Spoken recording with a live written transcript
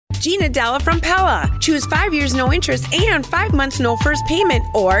Gina Della from Pella. Choose 5 years no interest and 5 months no first payment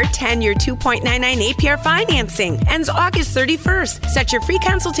or 10-year 2.99 APR financing. Ends August 31st. Set your free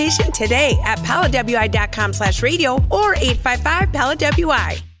consultation today at PellaWI.com/radio or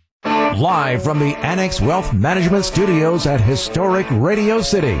 855-PELLA-WI. Live from the Annex Wealth Management Studios at historic Radio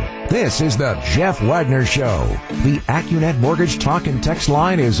City, this is the Jeff Wagner Show. The AccuNet Mortgage Talk and Text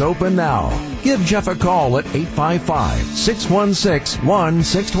line is open now. Give Jeff a call at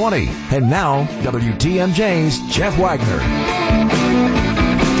 855-616-1620. And now, WTMJ's Jeff Wagner.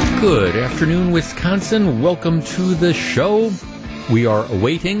 Good afternoon, Wisconsin. Welcome to the show. We are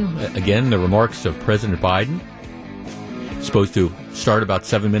awaiting, again, the remarks of President Biden. Supposed to start about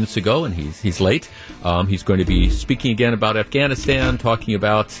 7 minutes ago, and he's late. He's going to be speaking again about Afghanistan, talking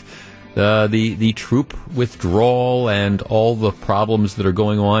about the troop withdrawal and all the problems that are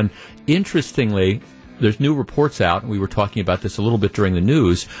going on. Interestingly, there's new reports out, and we were talking about this a little bit during the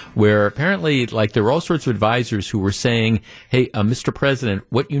news, where apparently, there were all sorts of advisors who were saying, hey, Mr. President,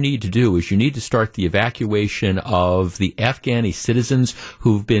 what you need to do is you need to start the evacuation of the Afghani citizens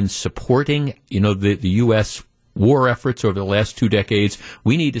who've been supporting, the U.S. war efforts over the last 2 decades.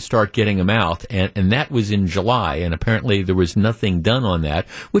 We need to start getting them out. And that was in July. And apparently there was nothing done on that,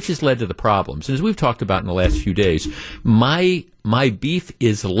 which has led to the problems. And as we've talked about in the last few days, my beef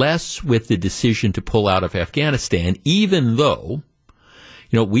is less with the decision to pull out of Afghanistan, even though,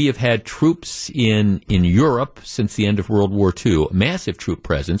 we have had troops in Europe since the end of World War II, a massive troop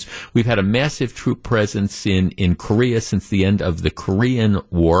presence. We've had a massive troop presence in Korea since the end of the Korean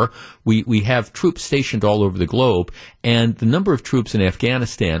War. We have troops stationed all over the globe, and the number of troops in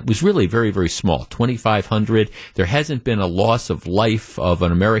Afghanistan was really very, very small, 2,500. There hasn't been a loss of life of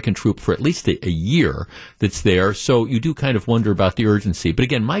an American troop for at least a year that's there, so you do kind of wonder about the urgency. But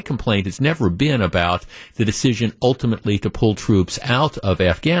again, my complaint has never been about the decision ultimately to pull troops out of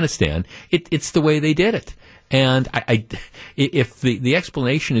Afghanistan. It's the way they did it. And if the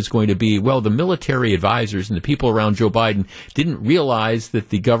explanation is going to be, well, the military advisors and the people around Joe Biden didn't realize that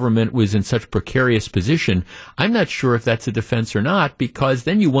the government was in such precarious position, I'm not sure if that's a defense or not, because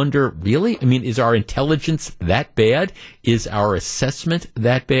then you wonder, really? I mean, is our intelligence that bad? Is our assessment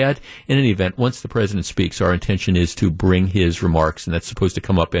that bad? In any event, once the president speaks, our intention is to bring his remarks, and that's supposed to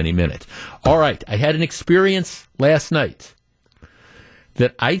come up any minute. All right, I had an experience last night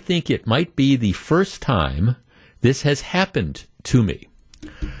that I think it might be the first time this has happened to me.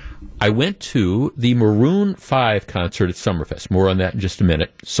 I went to the Maroon 5 concert at Summerfest. More on that in just a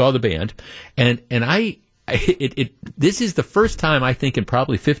minute. Saw the band, and this is the first time, I think, in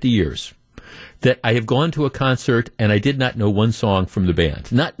probably 50 years that I have gone to a concert and I did not know one song from the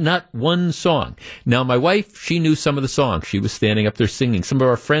band. Not one song. Now, my wife, she knew some of the songs. She was standing up there singing. Some of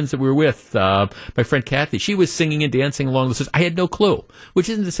our friends that we were with, my friend Kathy, she was singing and dancing along the songs. I had no clue, which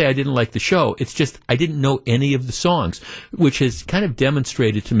isn't to say I didn't like the show. It's just I didn't know any of the songs, which has kind of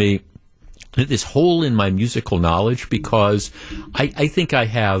demonstrated to me this hole in my musical knowledge, because I think I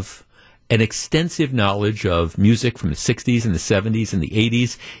have an extensive knowledge of music from the 60s and the 70s and the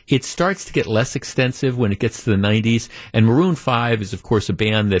 80s. It starts to get less extensive when it gets to the 90s. And Maroon 5 is, of course, a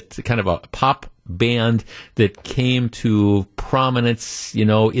band that's kind of a pop band that came to prominence,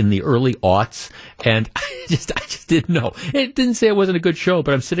 in the early aughts. And I just didn't know. It didn't say it wasn't a good show,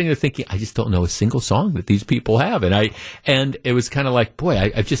 but I'm sitting there thinking, I just don't know a single song that these people have. And it was kind of like,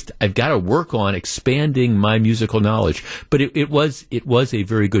 boy, I've got to work on expanding my musical knowledge. But it was a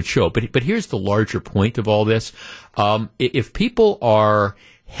very good show. But here's the larger point of all this. If people are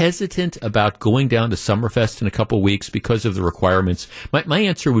hesitant about going down to Summerfest in a couple of weeks because of the requirements, my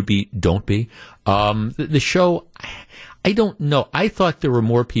answer would be don't be. The show, I don't know. I thought there were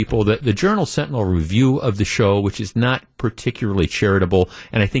more people. The Journal-Sentinel review of the show, which is not particularly charitable,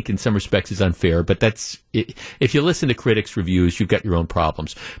 and I think in some respects is unfair, but that's it. If you listen to critics' reviews, you've got your own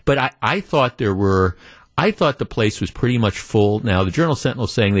problems. But I thought I thought the place was pretty much full. Now, the Journal-Sentinel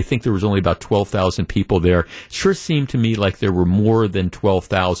is saying they think there was only about 12,000 people there. It sure seemed to me like there were more than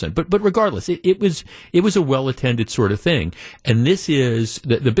 12,000. But regardless, it was a well-attended sort of thing. And this is,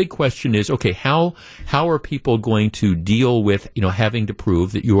 the big question is, okay, how are people going to deal with, having to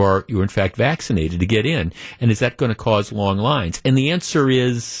prove that you're in fact vaccinated to get in? And is that going to cause long lines? And the answer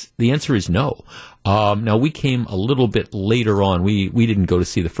is no. Now, we came a little bit later on. We didn't go to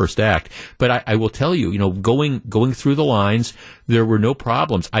see the first act. But I will tell you, going through the lines, there were no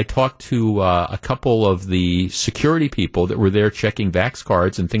problems. I talked to a couple of the security people that were there checking Vax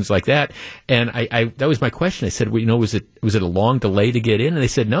cards and things like that. And I that was my question. I said, well, was it a long delay to get in? And they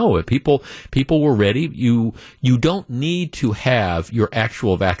said, no, people were ready. You don't need to have your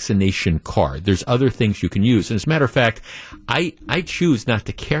actual vaccination card. There's other things you can use. And as a matter of fact, I choose not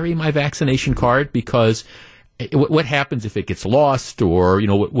to carry my vaccination card because what happens if it gets lost or,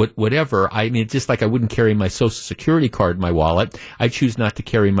 whatever? I mean, just like I wouldn't carry my Social Security card in my wallet, I choose not to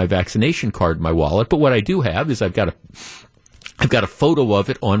carry my vaccination card in my wallet. But what I do have is I've got a photo of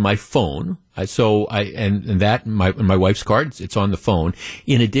it on my phone. My wife's card, it's on the phone.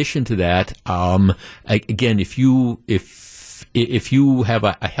 In addition to that, again, if you have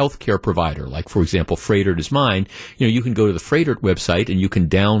a healthcare provider, like, for example, Freighter is mine, you can go to the Freighter website and you can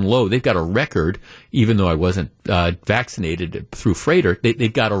download. They've got a record, even though I wasn't vaccinated through Freighter,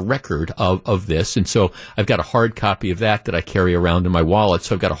 they've got a record of this. And so I've got a hard copy of that I carry around in my wallet.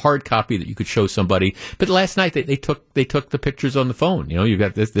 So I've got a hard copy that you could show somebody. But last night they took the pictures on the phone. You've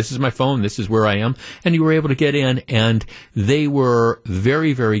got this is my phone, this is where I am. And you were able to get in, and they were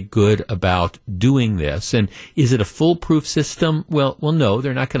very, very good about doing this. And is it a foolproof system? Well, no,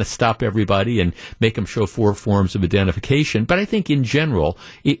 they're not going to stop everybody and make them show 4 forms of identification. But I think in general,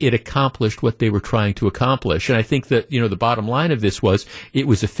 it accomplished what they were trying to accomplish. And I think that, the bottom line of this was it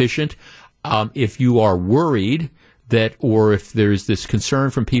was efficient. If you are worried or if there's this concern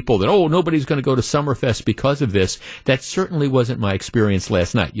from people that, nobody's going to go to Summerfest because of this, that certainly wasn't my experience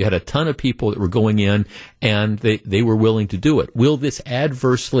last night. You had a ton of people that were going in, and they were willing to do it. Will this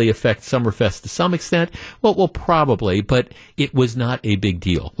adversely affect Summerfest to some extent? Well, probably, but it was not a big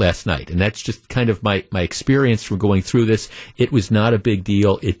deal last night. And that's just kind of my experience from going through this. It was not a big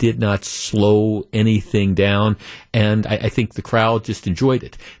deal. It did not slow anything down. And I think the crowd just enjoyed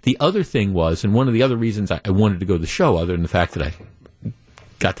it. The other thing was, and one of the other reasons I wanted to go to the show, other than the fact that I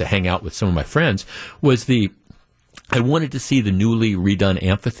got to hang out with some of my friends, was I wanted to see the newly redone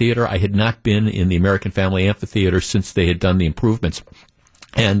amphitheater. I had not been in the American Family Amphitheater since they had done the improvements.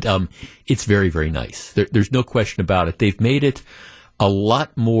 And it's very, very nice. There's no question about it. They've made it a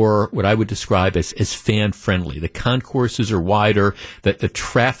lot more what I would describe as fan-friendly. The concourses are wider, that the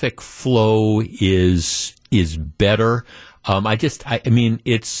traffic flow is better. I mean,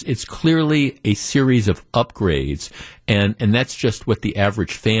 it's clearly a series of upgrades, and that's just what the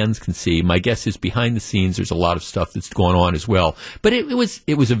average fans can see. My guess is behind the scenes, there's a lot of stuff that's going on as well. But it was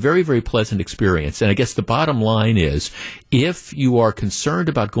a very, very pleasant experience. And I guess the bottom line is, if you are concerned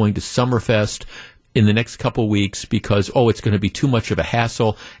about going to Summerfest in the next couple weeks because, it's going to be too much of a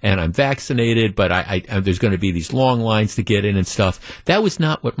hassle and I'm vaccinated, but there's going to be these long lines to get in and stuff. That was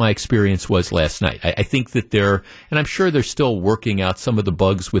not what my experience was last night. I think that and I'm sure they're still working out some of the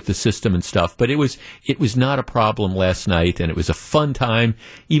bugs with the system and stuff, but it was not a problem last night, and it was a fun time,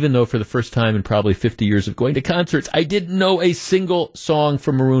 even though for the first time in probably 50 years of going to concerts, I didn't know a single song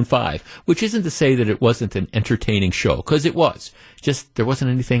from Maroon 5, which isn't to say that it wasn't an entertaining show, because it was. Just there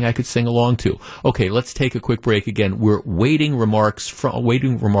wasn't anything I could sing along to. Okay, let's take a quick break again. We're waiting remarks from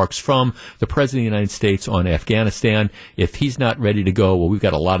the President of the United States on Afghanistan. If he's not ready to go, well, we've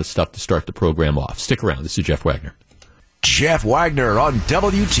got a lot of stuff to start the program off. Stick around. This is Jeff Wagner. Jeff Wagner on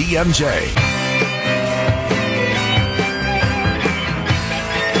WTMJ.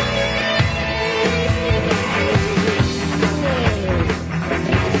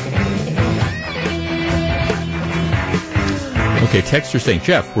 Okay, texter saying,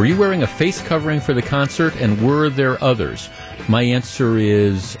 Jeff, were you wearing a face covering for the concert, and were there others? My answer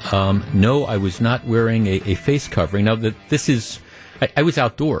is no, I was not wearing a face covering. Now, I was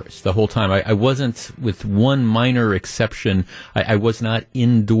outdoors the whole time. I wasn't, with one minor exception, I was not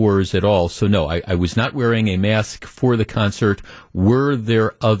indoors at all. So, no, I was not wearing a mask for the concert. Were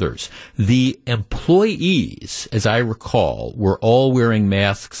there others? The employees, as I recall, were all wearing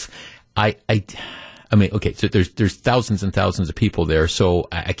masks. I mean, okay, so there's thousands and thousands of people there, so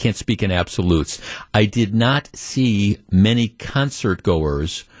I can't speak in absolutes. I did not see many concert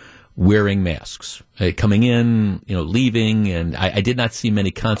goers wearing masks, coming in, leaving, and I did not see many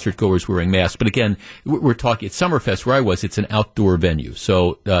concert goers wearing masks. But again, we're talking at Summerfest where I was. It's an outdoor venue.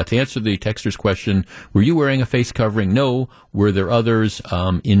 So to answer the texter's question, were you wearing a face covering? No. Were there others?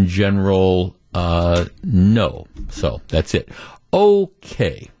 In general, no. So that's it.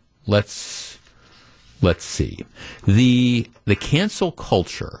 Okay, let's see. The cancel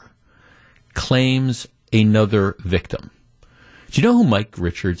culture claims another victim. Do you know who Mike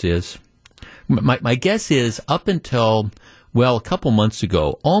Richards is? My guess is up until Well, a couple months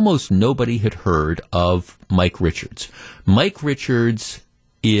ago, almost nobody had heard of Mike Richards. Mike Richards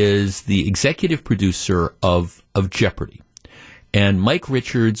is the executive producer of Jeopardy. And Mike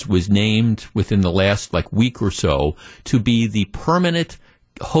Richards was named within the last week or so to be the permanent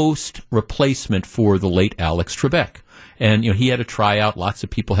host replacement for the late Alex Trebek. And, he had a tryout. Lots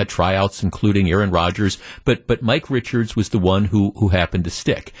of people had tryouts, including Aaron Rodgers. But Mike Richards was the one who happened to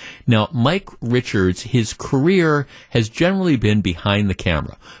stick. Now, Mike Richards, his career has generally been behind the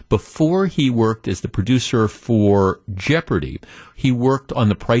camera. Before he worked as the producer for Jeopardy, he worked on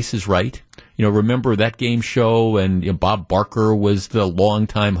The Price is Right. Remember that game show, and Bob Barker was the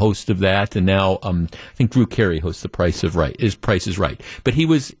longtime host of that, and now I think Drew Carey hosts The Price is Right. But he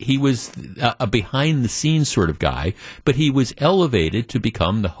was a behind the scenes sort of guy, but he was elevated to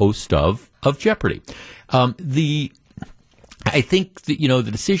become the host of Jeopardy. I think that,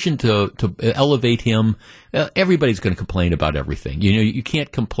 the decision to elevate him, everybody's going to complain about everything. You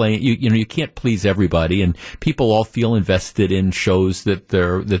can't complain. You can't please everybody, and people all feel invested in shows that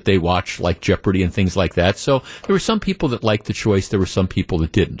they watch, like Jeopardy and things like that. So there were some people that liked the choice. There were some people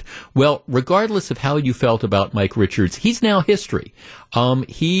that didn't. Well, regardless of how you felt about Mike Richards, he's now history.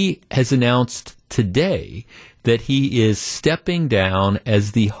 He has announced today that he is stepping down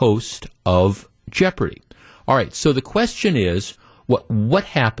as the host of Jeopardy. All right, so the question is, what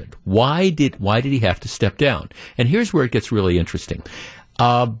happened? Why did he have to step down? And here's where it gets really interesting.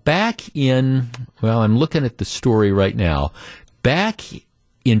 Back in, I'm looking at the story right now. Back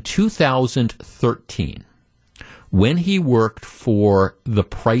in 2013, when he worked for The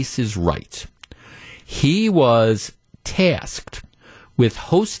Price is Right, he was tasked with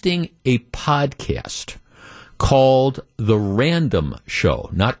hosting a podcast called The Random Show,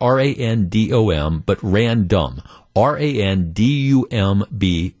 not R-A-N-D-O-M, but Random, R-A-N-D-U-M-B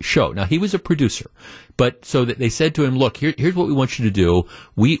Show. Now, he was a producer, but so that they said to him, look, here's what we want you to do.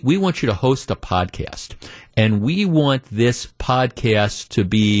 We want you to host a podcast, and we want this podcast to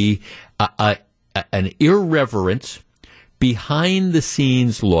be an irreverent,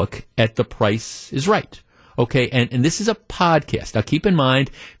 behind-the-scenes look at The Price is Right. Okay, and this is a podcast. Now, keep in mind,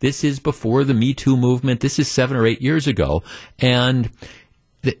 this is before the Me Too movement. This is 7 or 8 years ago, and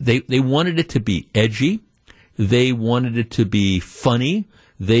they wanted it to be edgy. They wanted it to be funny.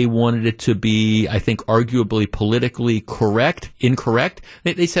 They wanted it to be, I think, arguably politically incorrect.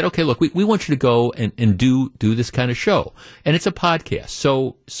 They said, okay, look, we want you to go and do this kind of show, and it's a podcast.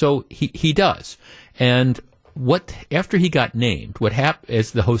 So he does, and after he got named, what happened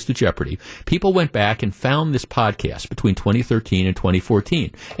as the host of Jeopardy, people went back and found this podcast between 2013 and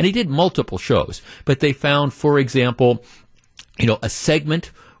 2014. And he did multiple shows, but they found, for example, a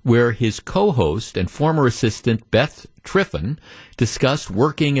segment where his co-host and former assistant Beth Triffin discussed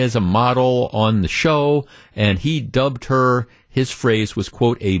working as a model on the show, and he dubbed her, his phrase was,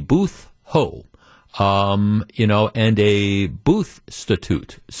 quote, a booth hoe. And a booth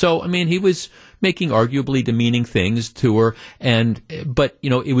statute. So, he was making arguably demeaning things to her, but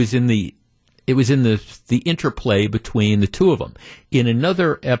it was in the interplay between the two of them. In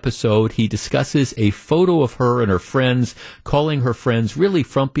another episode, he discusses a photo of her and her friends, calling her friends really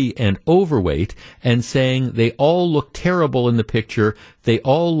frumpy and overweight, and saying they all look terrible in the picture, they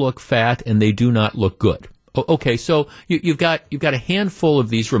all look fat, and they do not look good. Okay, so you've got a handful of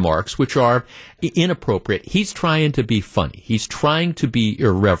these remarks which are inappropriate. He's trying to be funny. He's trying to be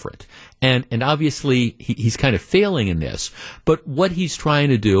irreverent. And obviously he's kind of failing in this. But what he's trying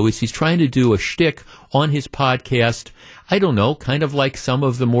to do is he's trying to do a shtick on his podcast, I don't know, kind of like some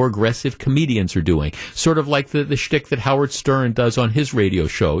of the more aggressive comedians are doing. Sort of like the shtick that Howard Stern does on his radio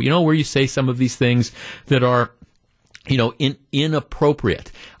show, where you say some of these things that are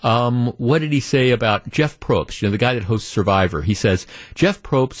inappropriate. What did he say about Jeff Probst, the guy that hosts Survivor? He says, Jeff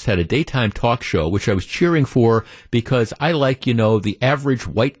Probst had a daytime talk show, which I was cheering for because I like, the average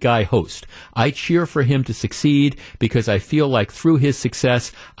white guy host. I cheer for him to succeed because I feel like through his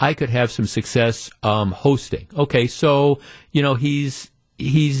success, I could have some success, hosting. Okay, so,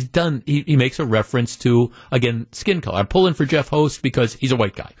 he's done, he makes a reference to, again, skin color. I'm pulling for Jeff Host because he's a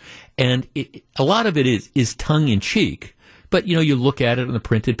white guy. And a lot of it is tongue-in-cheek, but, you look at it on the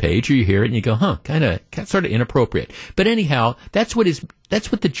printed page or you hear it and you go, kind of sort of inappropriate. But anyhow, that's what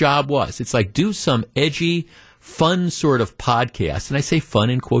the job was. It's like, do some edgy, fun sort of podcast. And I say fun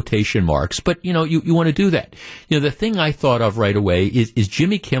in quotation marks, but, you want to do that. The thing I thought of right away is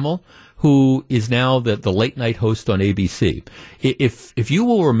Jimmy Kimmel, who is now the late night host on ABC. If you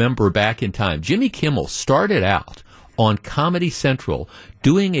will remember back in time, Jimmy Kimmel started out on Comedy Central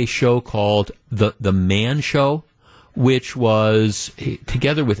doing a show called The Man Show, which was,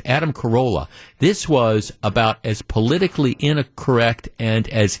 together with Adam Carolla, this was about as politically incorrect and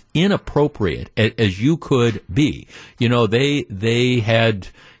as inappropriate as you could be. You know, they had,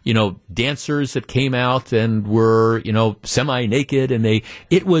 you know, dancers that came out and were, you know, semi-naked, and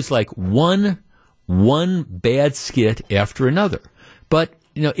it was like one bad skit after another. But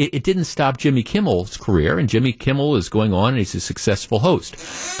you know, it didn't stop Jimmy Kimmel's career, and Jimmy Kimmel is going on, and he's a successful host.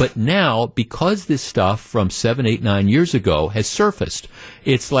 But now, because this stuff from 7, 8, 9 years ago has surfaced,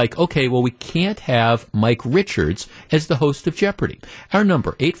 it's like, okay, well, we can't have Mike Richards as the host of Jeopardy. Our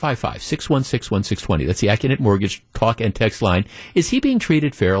number, 855-616-1620. That's the AccuNet Mortgage talk and text line. Is he being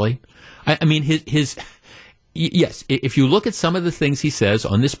treated fairly? I mean, yes, if you look at some of the things he says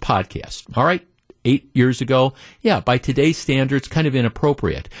on this podcast, all right, 8 years ago, yeah, by today's standards, kind of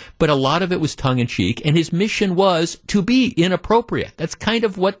inappropriate. But a lot of it was tongue-in-cheek, and his mission was to be inappropriate. That's kind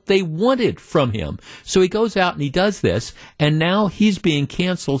of what they wanted from him. So he goes out and he does this, and now he's being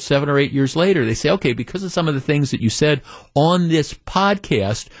canceled 7 or 8 years later. They say, okay, because of some of the things that you said on this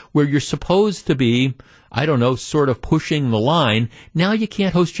podcast where you're supposed to be, I don't know, sort of pushing the line, now you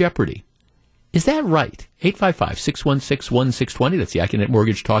can't host Jeopardy. Is that right? 855-616-1620. That's the AccuNet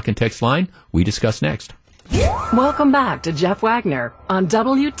Mortgage talk and text line. We discuss next. Welcome back to Jeff Wagner on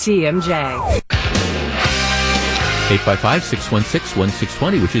WTMJ.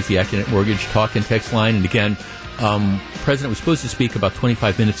 855-616-1620, which is the AccuNet Mortgage talk and text line. And again, President was supposed to speak about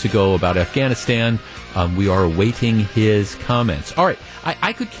 25 minutes ago about Afghanistan. We are awaiting his comments. All right,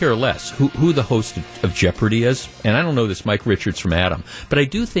 I could care less who the host of Jeopardy is, and I don't know this Mike Richards from Adam, but I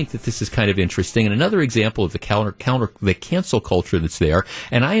do think that this is kind of interesting and another example of the the cancel culture that's there.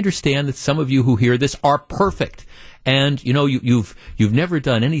 And I understand that some of you who hear this are perfect. And, you know, you've never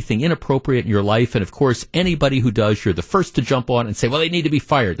done anything inappropriate in your life. And, of course, anybody who does, you're the first to jump on and say, well, they need to be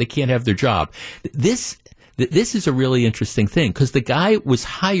fired. They can't have their job. This is a really interesting thing because the guy was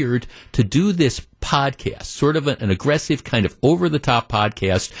hired to do this podcast, sort of an aggressive kind of over-the-top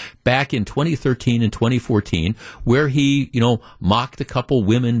podcast back in 2013 and 2014 where he, you know, mocked a couple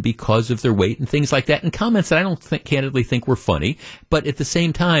women because of their weight and things like that and comments that I don't candidly think were funny. But at the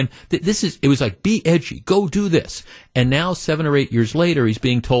same time, it was like, be edgy, go do this. And now 7 or 8 years later, he's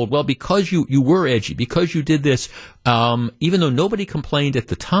being told, well, because you were edgy, because you did this, even though nobody complained at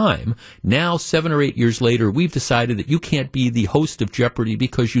the time, now 7 or 8 years later, we've decided that you can't be the host of Jeopardy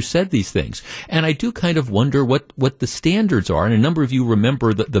because you said these things. And I do kind of wonder what the standards are. And a number of you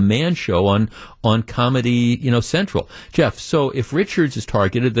remember the Man Show on Comedy, you know, Central. Jeff, so if Richards is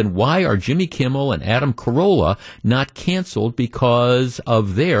targeted, then why are Jimmy Kimmel and Adam Carolla not canceled because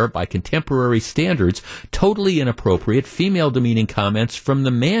of their, by contemporary standards, totally inappropriate female demeaning comments from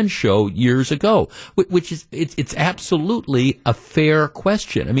the Man Show years ago? Which is, it's absolutely a fair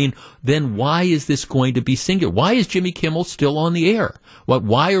question. I mean, then why is this going to be singular? Why is Jimmy Kimmel still on the air?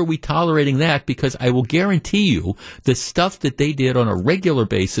 Why are we tolerating that? Because I will guarantee you the stuff that they did on a regular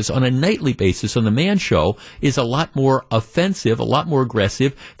basis, on a nightly basis on the Man Show is a lot more offensive, a lot more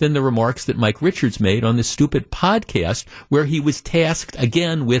aggressive than the remarks that Mike Richards made on this stupid podcast where he was tasked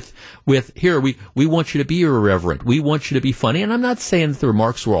again with here, we want you to be irreverent. We want you to be funny. And I'm not saying that the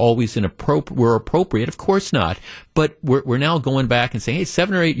remarks were always appropriate. Of course not. But we're now going back and saying, hey,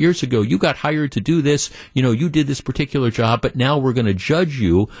 7 or 8 years ago, you got hired to do this. You know, you did this particular job, but now we're going to judge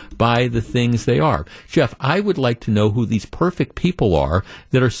you by the things they are. Jeff, I would like to know who these perfect people are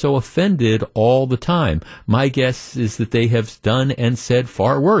that are so offended all the time. My guess is that they have done and said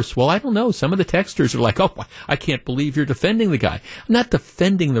far worse. Well, I don't know. Some of the texters are like, oh, I can't believe you're defending the guy. I'm not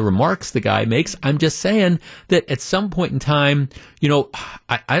defending the remarks the guy makes. I'm just saying that at some point in time, you know,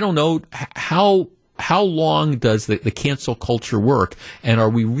 I don't know how long does the cancel culture work? And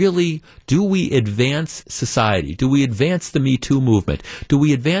do we advance society? Do we advance the Me Too movement? Do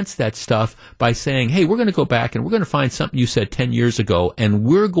we advance that stuff by saying, hey, we're going to go back and we're going to find something you said 10 years ago and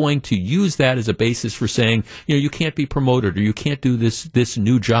we're going to use that as a basis for saying, you know, you can't be promoted or you can't do this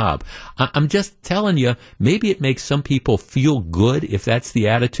new job. I'm just telling you, maybe it makes some people feel good if that's the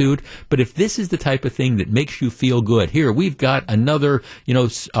attitude, but if this is the type of thing that makes you feel good, here, we've got another, you know,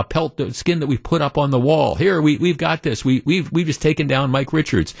 a pelt skin that we put up on the wall. Here, we've got this. We've just taken down Mike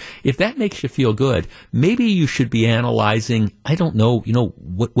Richards. If that makes you feel good, maybe you should be analyzing, I don't know, you know,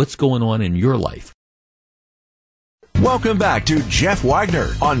 what's going on in your life. Welcome back to Jeff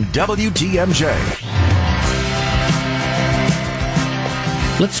Wagner on WTMJ.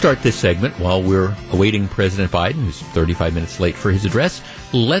 Let's start this segment while we're awaiting President Biden, who's 35 minutes late for his address.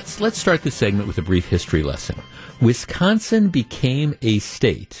 Let's start this segment with a brief history lesson. Wisconsin became a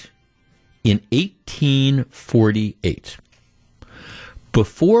state in 1848.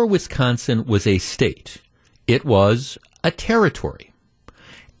 Before Wisconsin was a state, it was a territory.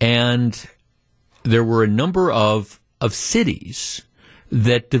 And there were a number of cities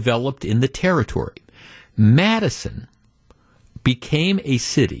that developed in the territory. Madison became a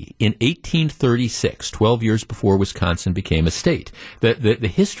city in 1836, 12 years before Wisconsin became a state.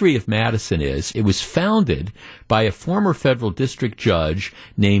 The history of Madison is it was founded by a former federal district judge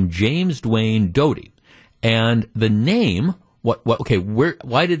named James Duane Doty. And the name,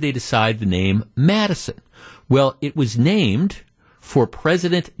 why did they decide the name Madison? Well, it was named for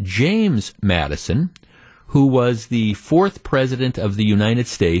President James Madison, who was the fourth president of the United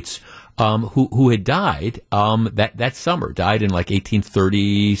States, who had died that summer, died in like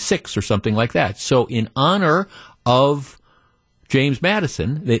 1836 or something like that. So in honor of James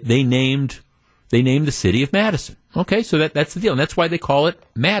Madison, they named the city of Madison. Okay, so that's the deal, and that's why they call it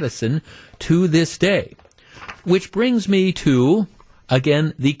Madison to this day. Which brings me to,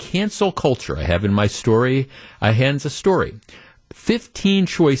 again, the cancel culture. I have in my story, a 15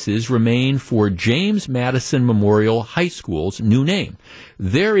 choices remain for James Madison Memorial High School's new name.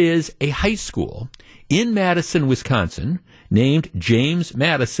 There is a high school in Madison, Wisconsin, named James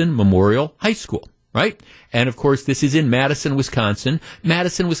Madison Memorial High School, right? And, of course, this is in Madison, Wisconsin.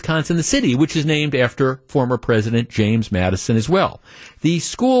 Madison, Wisconsin, the city, which is named after former President James Madison as well. The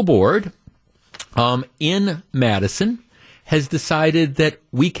school board in Madison has decided that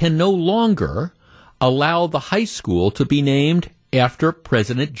we can no longer allow the high school to be named after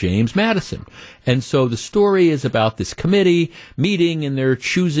President James Madison. And so the story is about this committee meeting, and they're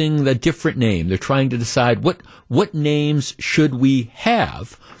choosing a different name. They're trying to decide what names should we have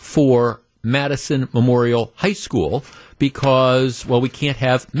for Madison Memorial High School because, well, we can't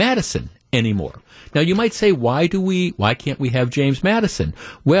have Madison anymore. Now, you might say, why can't we have James Madison?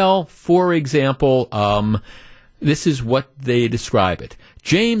 Well, for example, this is what they describe it.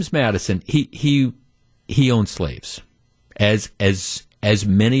 James Madison, he owned slaves. As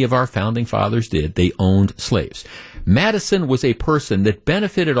many of our founding fathers did, they owned slaves. Madison was a person that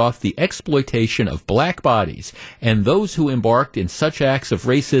benefited off the exploitation of black bodies, and those who embarked in such acts of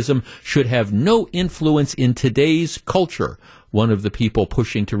racism should have no influence in today's culture. One of the people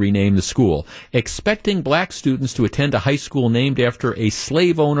pushing to rename the school. Expecting black students to attend a high school named after a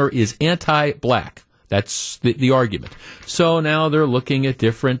slave owner is anti-black. That's the argument. So now they're looking at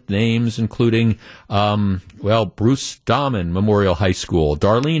different names, including, Bruce Dahmen Memorial High School,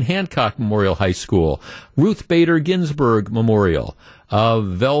 Darlene Hancock Memorial High School, Ruth Bader Ginsburg Memorial,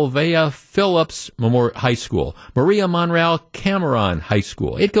 Velvea Phillips Memorial High School, Maria Monreal Cameron High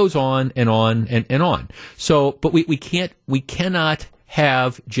School. It goes on and on and on. So, but we cannot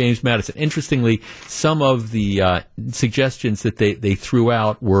have James Madison. Interestingly, some of the suggestions that they threw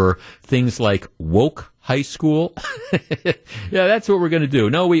out were things like woke high school. Yeah, that's what we're going to do.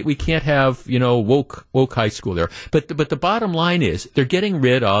 No, we can't have, woke high school there. But the bottom line is they're getting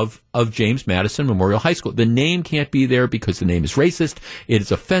rid of James Madison Memorial High School. The name can't be there because the name is racist. It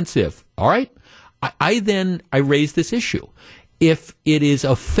is offensive. All right? I raised this issue. If it is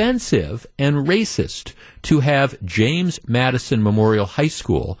offensive and racist to have James Madison Memorial High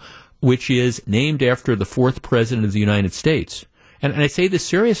School, which is named after the fourth president of the United States, and I say this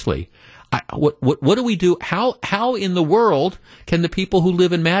seriously, what do we do? How in the world can the people who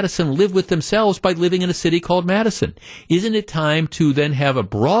live in Madison live with themselves by living in a city called Madison? Isn't it time to then have a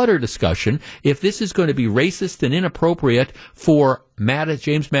broader discussion if this is going to be racist and inappropriate for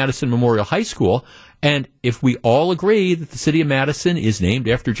James Madison Memorial High School? And if we all agree that the city of Madison is named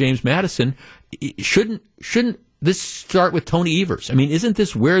after James Madison, shouldn't this start with Tony Evers? I mean, isn't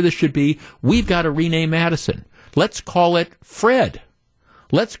this where this should be? We've got to rename Madison. Let's call it Fred.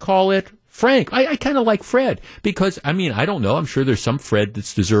 Let's call it Frank. I kind of like Fred because, I don't know. I'm sure there's some Fred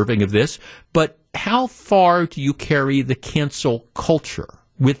that's deserving of this. But how far do you carry the cancel culture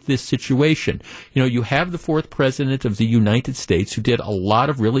with this situation? You have the fourth president of the United States who did a lot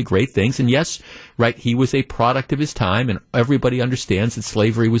of really great things. And yes, right, he was a product of his time, and everybody understands that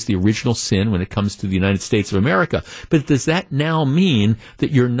slavery was the original sin when it comes to the United States of America. But does that now mean that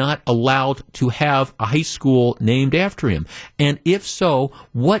you're not allowed to have a high school named after him? And if so,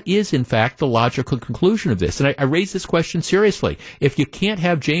 what is, in fact, the logical conclusion of this? And I raise this question seriously. If you can't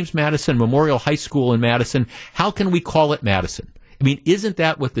have James Madison Memorial High School in Madison, how can we call it Madison? Isn't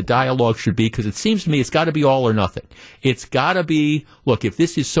that what the dialogue should be? Because it seems to me it's got to be all or nothing. It's got to be, look, if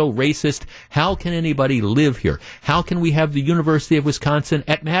this is so racist, how can anybody live here? How can we have the University of Wisconsin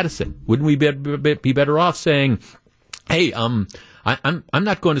at Madison? Wouldn't we be better off saying, hey, I'm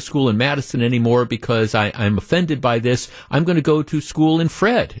not going to school in Madison anymore because I'm offended by this. I'm going to go to school in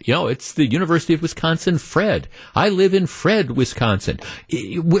Fred. You know, it's the University of Wisconsin, Fred. I live in Fred, Wisconsin.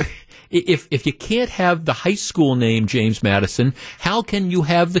 If you can't have the high school name James Madison, how can you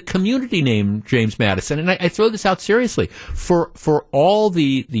have the community name James Madison? And I throw this out seriously. For all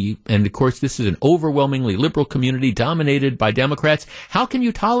the and of course this is an overwhelmingly liberal community dominated by Democrats, how can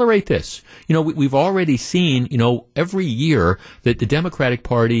you tolerate this? You know, we've already seen, you know, every year that the Democratic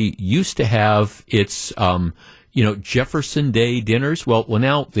Party used to have its Jefferson Day dinners. Well,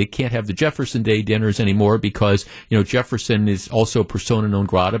 now they can't have the Jefferson Day dinners anymore because, you know, Jefferson is also persona non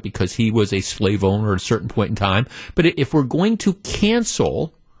grata because he was a slave owner at a certain point in time. But if we're going to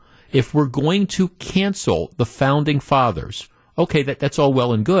cancel the founding fathers, okay, that's all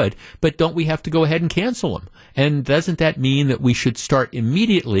well and good, but don't we have to go ahead and cancel them? And doesn't that mean that we should start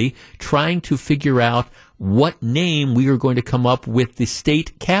immediately trying to figure out what name we are going to come up with the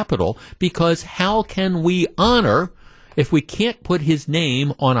state capital? Because how can we honor, if we can't put his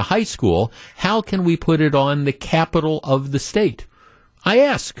name on a high school, how can we put it on the capital of the state? I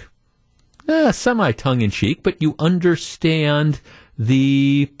ask. Semi-tongue-in-cheek, but you understand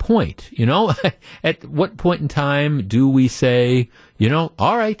the point. You know, at what point in time do we say, you know,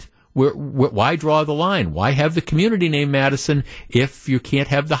 all right, why draw the line? Why have the community name Madison if you can't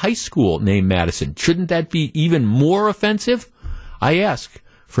have the high school name Madison? Shouldn't that be even more offensive? I ask.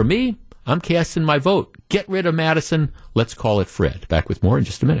 For me, I'm casting my vote. Get rid of Madison. Let's call it Fred. Back with more in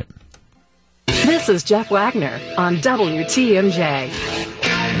just a minute. This is Jeff Wagner on WTMJ.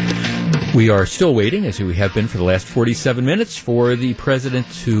 We are still waiting, as we have been for the last 47 minutes, for the president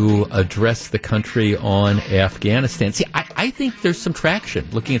to address the country on Afghanistan. See, I think there's some traction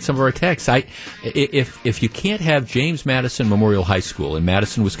looking at some of our texts. If you can't have James Madison Memorial High School in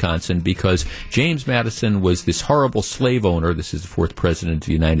Madison, Wisconsin, because James Madison was this horrible slave owner, this is the fourth president of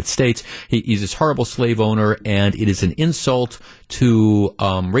the United States, he's this horrible slave owner, and it is an insult to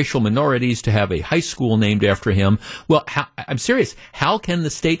racial minorities to have a high school named after him. Well, I'm serious. How can the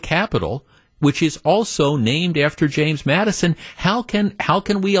state capital, which is also named after James Madison, how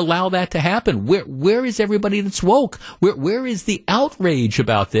can we allow that to happen? Where is everybody that's woke? Where is the outrage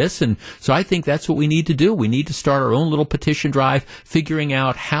about this? And so I think that's what we need to do. We need to start our own little petition drive, figuring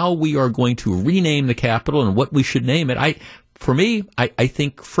out how we are going to rename the capital and what we should name it. For me, I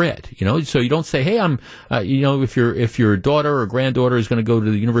think Fred, you know, so you don't say, hey, if your daughter or granddaughter is going to go to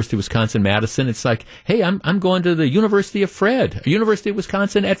the University of Wisconsin-Madison, it's like, hey, I'm going to the University of Fred, University of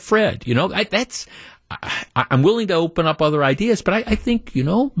Wisconsin at Fred, you know, I'm willing to open up other ideas, but I think,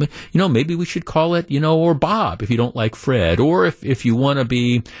 maybe we should call it, or Bob if you don't like Fred, or if you want to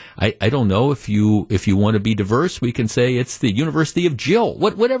be, I don't know, if you want to be diverse, we can say it's the University of Jill,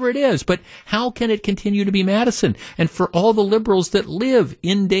 whatever it is, but how can it continue to be Madison? And for all the liberals that live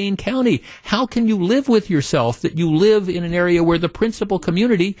in Dane County, how can you live with yourself that you live in an area where the principal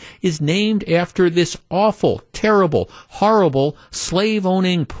community is named after this awful, terrible, horrible,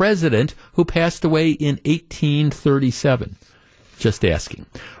 slave-owning president who passed away in 1837. Just asking.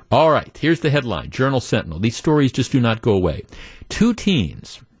 All right, here's the headline, Journal Sentinel. These stories just do not go away. 2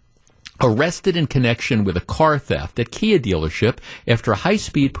 teens arrested in connection with a car theft at Kia dealership after a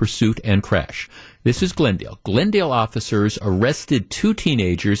high-speed pursuit and crash. This is Glendale. Glendale officers arrested 2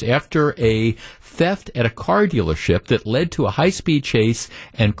 teenagers after a theft at a car dealership that led to a high-speed chase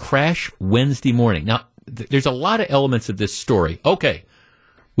and crash Wednesday morning. Now, there's a lot of elements of this story. Okay,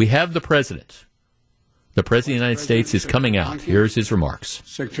 we have the president. The President of the United States is coming out. Here's his remarks.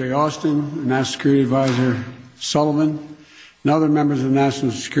 Secretary Austin, National Security Advisor Sullivan, and other members of the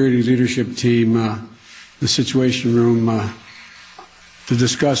National Security Leadership Team, the Situation Room, to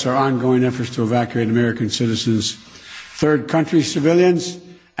discuss our ongoing efforts to evacuate American citizens, third country civilians,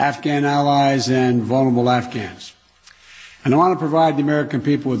 Afghan allies, and vulnerable Afghans. And I want to provide the American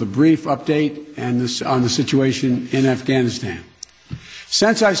people with a brief update on the situation in Afghanistan.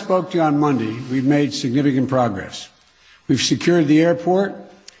 Since I spoke to you on Monday, we've made significant progress. We've secured the airport,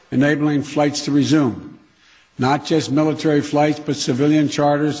 enabling flights to resume, not just military flights, but civilian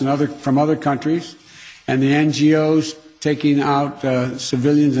charters from other countries, and the NGOs taking out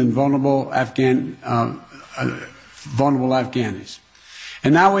civilians and vulnerable Afghanis.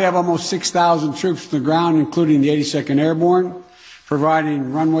 And now we have almost 6,000 troops on the ground, including the 82nd Airborne,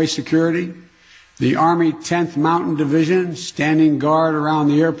 providing runway security, the Army 10th Mountain Division standing guard around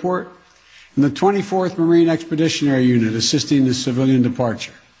the airport, and the 24th Marine Expeditionary Unit assisting the civilian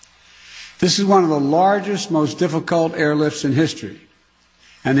departure. This is one of the largest, most difficult airlifts in history,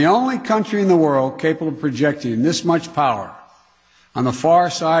 and the only country in the world capable of projecting this much power on the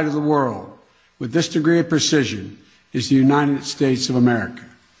far side of the world with this degree of precision is the United States of America.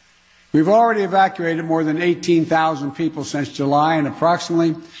 We've already evacuated more than 18,000 people since July and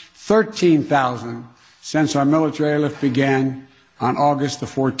approximately 13,000 since our military airlift began on August the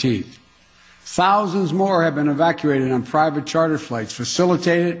 14th. Thousands more have been evacuated on private charter flights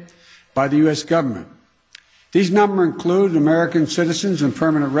facilitated by the U.S. government. These numbers include American citizens and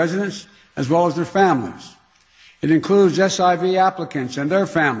permanent residents, as well as their families. It includes SIV applicants and their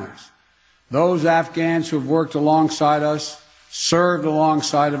families, those Afghans who have worked alongside us, served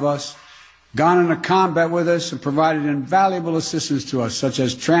alongside of us, gone into combat with us, and provided invaluable assistance to us, such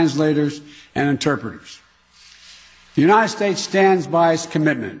as translators and interpreters. The United States stands by its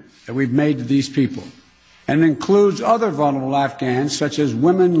commitment that we've made to these people, and it includes other vulnerable Afghans, such as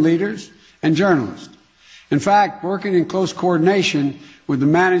women leaders and journalists. In fact, working in close coordination with the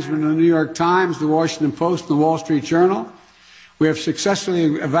management of the New York Times, the Washington Post, and the Wall Street Journal, we have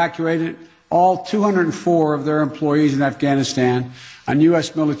successfully evacuated all 204 of their employees in Afghanistan on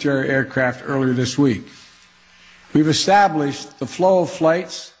U.S. military aircraft earlier this week. We've established the flow of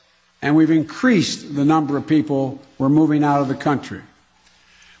flights, and we've increased the number of people we're moving out of the country.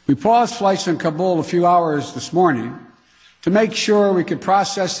 We paused flights in Kabul a few hours this morning to make sure we could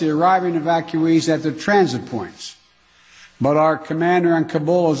process the arriving evacuees at their transit points. But our commander in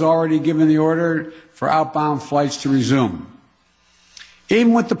Kabul has already given the order for outbound flights to resume.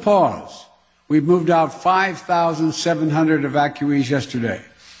 Even with the pause, we've moved out 5,700 evacuees yesterday,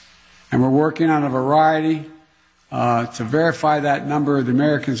 and we're working on a variety to verify that number of the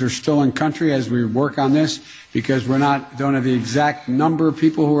Americans are still in country as we work on this, because don't have the exact number of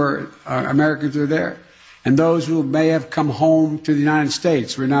people who are Americans who are there, and those who may have come home to the United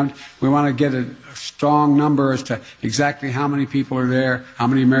States. We want to get a strong number as to exactly how many people are there, how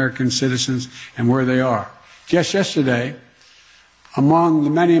many American citizens, and where they are. Just yesterday, among the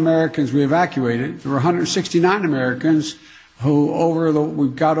many Americans we evacuated, there were 169 Americans who we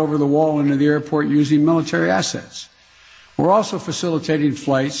got over the wall into the airport using military assets. We're also facilitating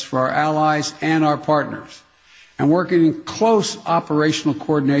flights for our allies and our partners, and working in close operational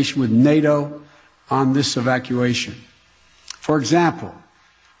coordination with NATO on this evacuation. For example,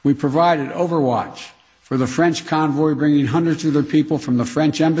 we provided overwatch for the French convoy bringing hundreds of their people from the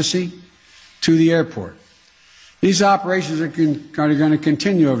French embassy to the airport. These operations are going to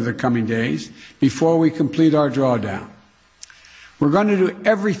continue over the coming days before we complete our drawdown. We're going to do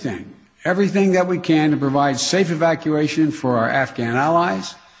everything that we can to provide safe evacuation for our Afghan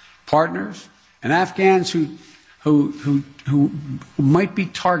allies, partners, and Afghans who might be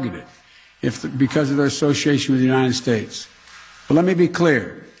targeted because of their association with the United States. But let me be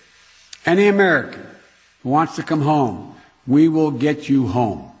clear. Any American who wants to come home, we will get you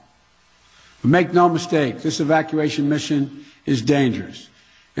home. But make no mistake, this evacuation mission is dangerous.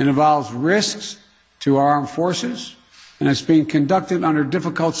 It involves risks to our armed forces, and it's being conducted under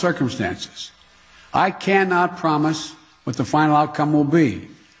difficult circumstances. I cannot promise what the final outcome will be,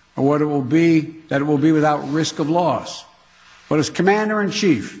 or what it will be, that it will be without risk of loss. But as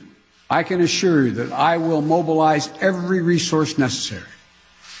Commander-in-Chief, I can assure you that I will mobilize every resource necessary.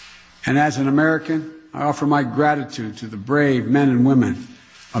 And as an American, I offer my gratitude to the brave men and women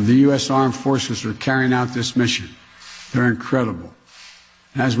of the U.S. Armed Forces who are carrying out this mission. They're incredible.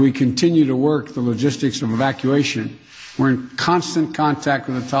 And as we continue to work the logistics of evacuation, we're in constant contact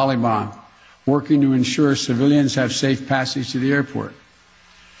with the Taliban, working to ensure civilians have safe passage to the airport.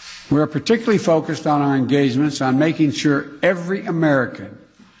 We are particularly focused on our engagements on making sure every American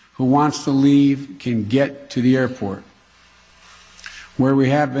who wants to leave can get to the airport. Where we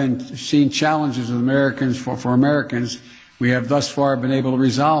have been seeing challenges with Americans for Americans, we have thus far been able to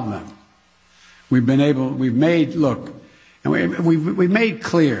resolve them. We've made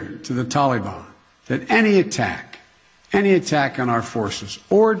clear to the Taliban that any attack on our forces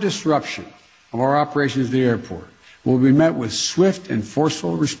or disruption of our operations at the airport will be met with swift and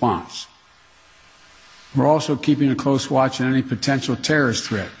forceful response. We're also keeping a close watch on any potential terrorist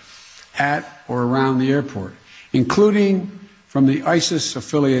threat at or around the airport, including from the ISIS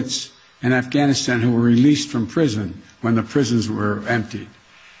affiliates in Afghanistan who were released from prison when the prisons were emptied.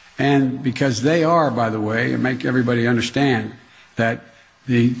 And because they are, by the way, and make everybody understand that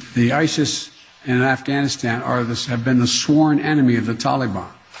the ISIS in Afghanistan have been the sworn enemy of the Taliban.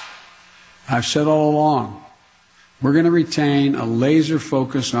 I've said all along, we're going to retain a laser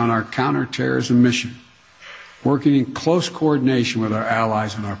focus on our counterterrorism mission, working in close coordination with our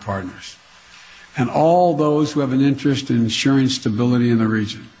allies and our partners, and all those who have an interest in ensuring stability in the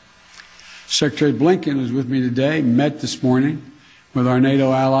region. Secretary Blinken, who's with me today, met this morning with our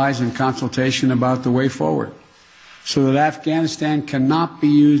NATO allies in consultation about the way forward, so that Afghanistan cannot be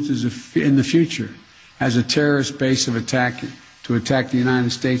used in the future as a terrorist base to attack the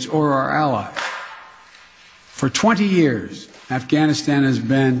United States or our allies. For 20 years, Afghanistan has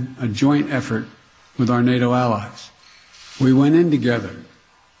been a joint effort with our NATO allies. We went in together,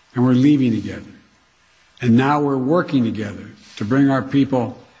 and we're leaving together. And now we're working together to bring our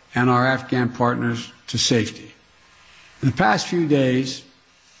people and our Afghan partners to safety. In the past few days,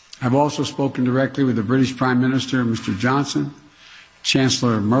 I've also spoken directly with the British Prime Minister, Mr. Johnson,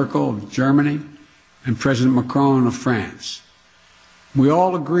 Chancellor Merkel of Germany, and President Macron of France. We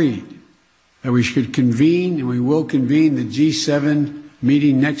all agreed that we should convene, and we will convene, the G7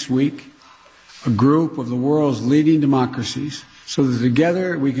 meeting next week, a group of the world's leading democracies, so that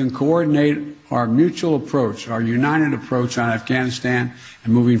together we can coordinate our mutual approach, our united approach on Afghanistan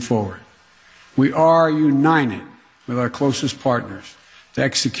and moving forward. We are united with our closest partners to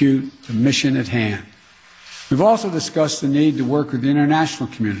execute the mission at hand. We've also discussed the need to work with the international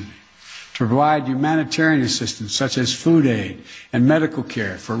community to provide humanitarian assistance such as food aid and medical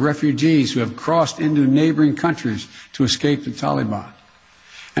care for refugees who have crossed into neighboring countries to escape the Taliban,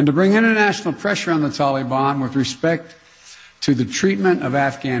 and to bring international pressure on the Taliban with respect to the treatment of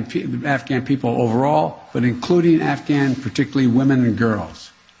Afghan people overall, but including Afghan, particularly women and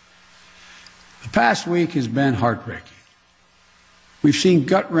girls. The past week has been heartbreaking. We've seen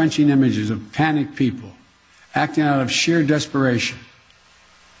gut-wrenching images of panicked people acting out of sheer desperation.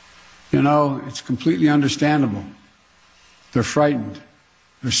 You know, it's completely understandable. They're frightened.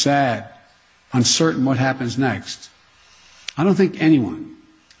 They're sad, uncertain what happens next. I don't think any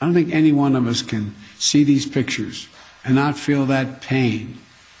one of us can see these pictures and not feel that pain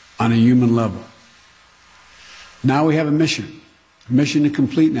on a human level. Now we have a mission to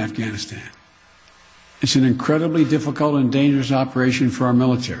complete in Afghanistan. It's an incredibly difficult and dangerous operation for our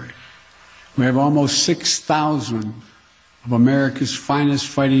military. We have almost 6,000 of America's finest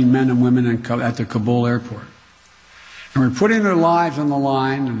fighting men and women at the Kabul airport. And we're putting their lives on the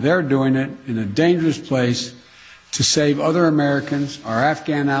line, and they're doing it in a dangerous place to save other Americans, our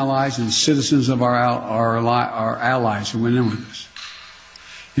Afghan allies, and citizens of our allies who went in with us.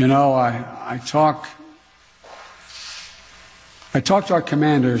 You know, I talk to our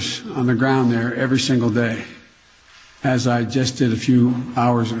commanders on the ground there every single day, as I just did an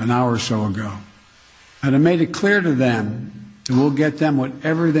hour or so ago. And I made it clear to them that we'll get them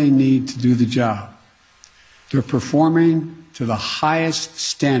whatever they need to do the job. They're performing to the highest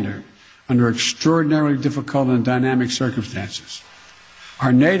standard under extraordinarily difficult and dynamic circumstances.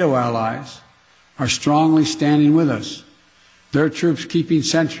 Our NATO allies are strongly standing with us, their troops keeping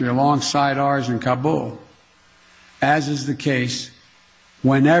sentry alongside ours in Kabul, as is the case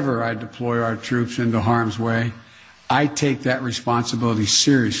whenever I deploy our troops into harm's way. I take that responsibility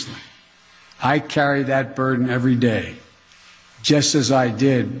seriously. I carry that burden every day, just as I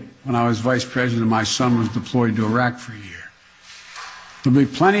did when I was vice president and my son was deployed to Iraq for a year. There'll be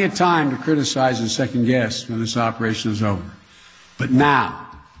plenty of time to criticize and second guess when this operation is over. But now,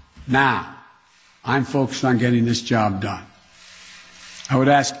 I'm focused on getting this job done. I would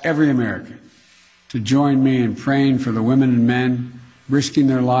ask every American to join me in praying for the women and men risking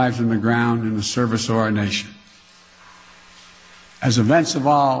their lives on the ground in the service of our nation. As events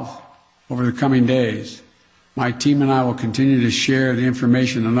evolve over the coming days, my team and I will continue to share the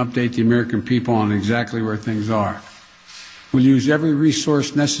information and update the American people on exactly where things are. We'll use every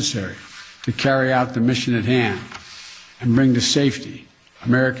resource necessary to carry out the mission at hand and bring to safety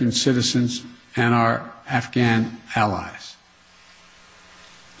American citizens and our Afghan allies.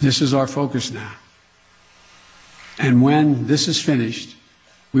 This is our focus now. And when this is finished,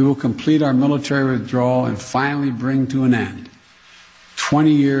 we will complete our military withdrawal and finally bring to an end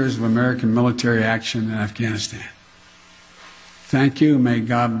 20 years of American military action in Afghanistan. Thank you. May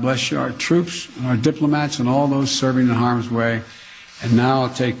God bless you, our troops, and our diplomats, and all those serving in harm's way. And now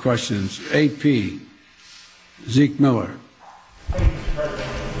I'll take questions. AP, Zeke Miller. Thank you, Mr.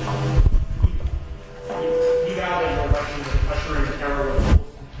 President. You vowed in your election to usher in an era of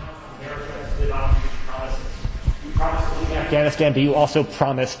America to live up to your promises. You promised to leave Afghanistan, but you also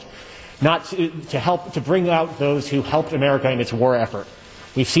promised not to help to bring out those who helped America in its war effort.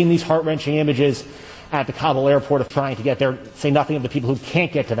 We've seen these heart-wrenching images at the Kabul airport of trying to get there, say nothing of the people who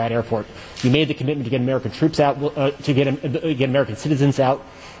can't get to that airport. You made the commitment to get American troops out, to get American citizens out.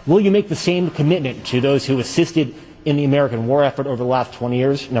 Will you make the same commitment to those who assisted in the American war effort over the last 20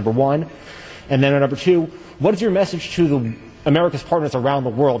 years, number one? And then number two, what is your message to America's partners around the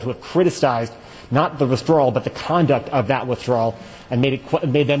world who have criticized not the withdrawal, but the conduct of that withdrawal and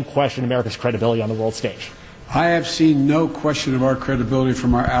made them question America's credibility on the world stage? I have seen no question of our credibility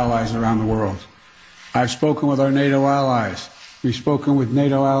from our allies around the world. I've spoken with our NATO allies, We've spoken with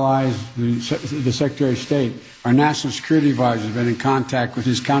NATO allies, the Secretary of State. Our National Security Advisor has been in contact with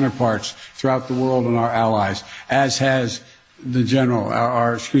his counterparts throughout the world and our allies, as has the General,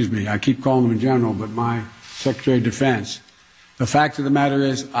 I keep calling him a General, but my Secretary of Defense. The fact of the matter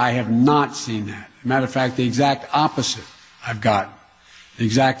is, I have not seen that. As a matter of fact, the exact opposite I've gotten. The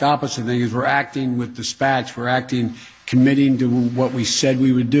exact opposite thing is we're acting with dispatch. We're acting, committing to what we said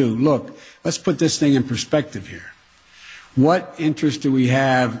we would do. Look, let's put this thing in perspective here. What interest do we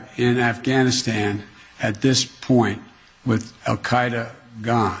have in Afghanistan at this point with al-Qaeda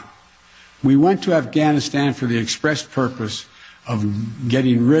gone? We went to Afghanistan for the express purpose of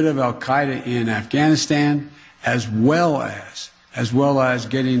getting rid of al-Qaeda in Afghanistan as well as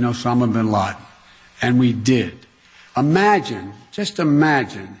getting Osama bin Laden. And we did. Just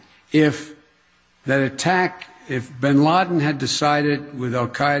imagine if that attack, if bin Laden had decided with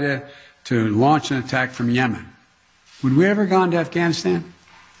al-Qaeda to launch an attack from Yemen, would we ever gone to Afghanistan?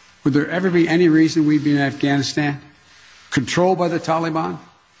 Would there ever be any reason we'd be in Afghanistan? Controlled by the Taliban?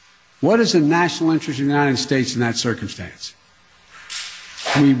 What is the national interest of the United States in that circumstance?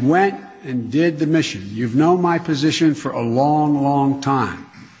 We went and did the mission. You've known my position for a long, long time.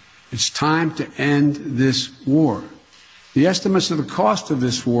 It's time to end this war. The estimates of the cost of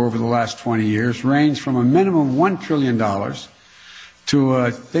this war over the last 20 years range from a minimum of $1 trillion to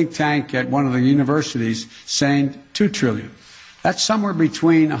a think tank at one of the universities saying $2 trillion. That's somewhere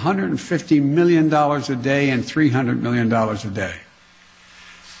between $150 million a day and $300 million a day.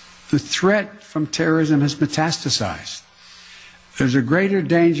 The threat from terrorism has metastasized. There's a greater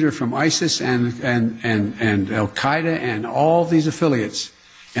danger from ISIS and al-Qaeda and all these affiliates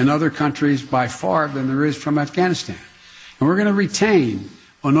in other countries by far than there is from Afghanistan. And we're going to retain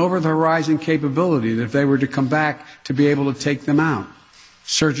an over-the-horizon capability that if they were to come back to be able to take them out,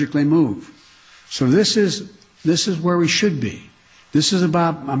 surgically move. So this is where we should be. This is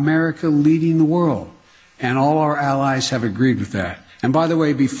about America leading the world. And all our allies have agreed with that. And by the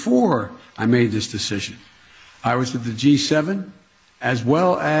way, before I made this decision, I was at the G7 as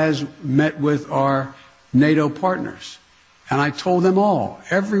well as met with our NATO partners. And I told them all,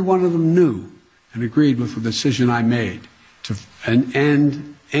 every one of them knew and agreed with the decision I made to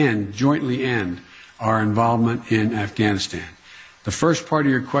jointly end our involvement in Afghanistan. The first part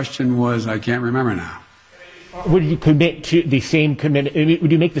of your question was, I can't remember now. Would you commit to the same commitment?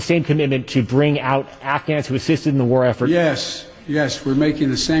 Would you make the same commitment to bring out Afghans who assisted in the war effort? Yes, we're making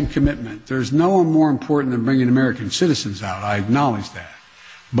the same commitment. There's no one more important than bringing American citizens out. I acknowledge that.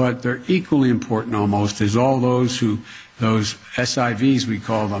 But they're equally important almost as all those SIVs we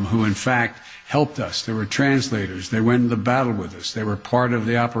call them, who in fact helped us. They were translators. They went into battle with us. They were part of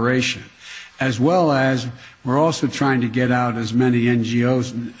the operation. As well as we're also trying to get out as many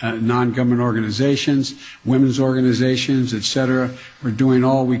NGOs, non-government organizations, women's organizations, etc. We're doing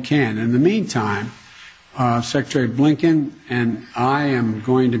all we can. In the meantime, Secretary Blinken and I am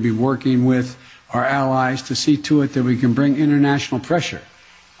going to be working with our allies to see to it that we can bring international pressure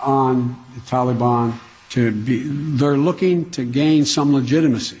on the Taliban they're looking to gain some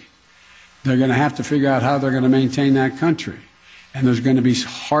legitimacy. They're going to have to figure out how they're going to maintain that country. And there's going to be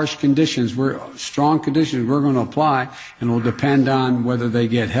harsh conditions, strong conditions we're going to apply, and it will depend on whether they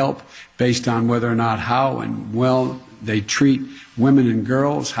get help based on whether or not how and well they treat women and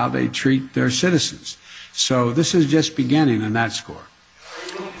girls, how they treat their citizens. So this is just beginning on that score.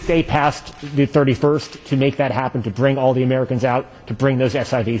 Stay past the 31st to make that happen, to bring all the Americans out, to bring those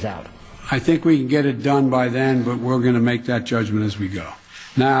SIVs out? I think we can get it done by then, but we're going to make that judgment as we go.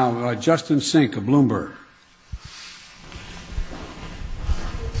 Now, Justin Sink of Bloomberg.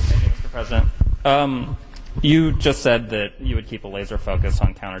 President, you just said that you would keep a laser focus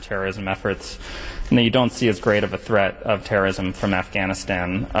on counterterrorism efforts and that you don't see as great of a threat of terrorism from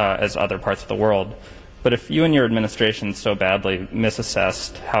Afghanistan as other parts of the world. But if you and your administration so badly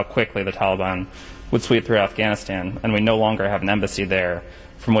misassessed how quickly the Taliban would sweep through Afghanistan, and we no longer have an embassy there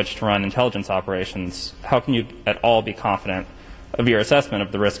from which to run intelligence operations, how can you at all be confident of your assessment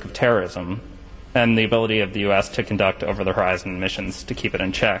of the risk of terrorism and the ability of the U.S. to conduct over-the-horizon missions to keep it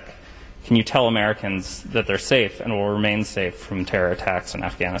in check? Can you tell Americans that they're safe and will remain safe from terror attacks in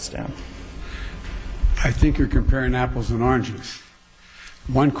Afghanistan? I think you're comparing apples and oranges.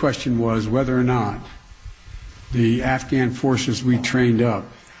 One question was whether or not the Afghan forces we trained up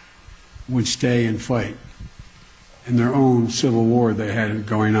would stay and fight in their own civil war they had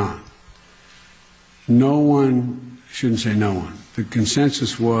going on. No one, I shouldn't say no one, the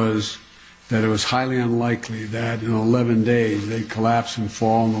consensus was that it was highly unlikely that in 11 days they'd collapse and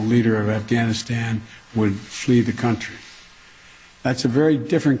fall and the leader of Afghanistan would flee the country. That's a very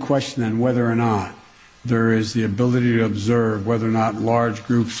different question than whether or not there is the ability to observe whether or not large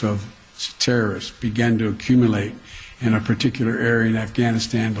groups of terrorists begin to accumulate in a particular area in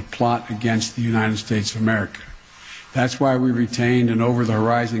Afghanistan to plot against the United States of America. That's why we retained an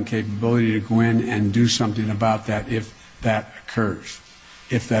over-the-horizon capability to go in and do something about that if that occurs.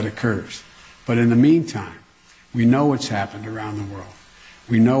 But in the meantime, we know what's happened around the world.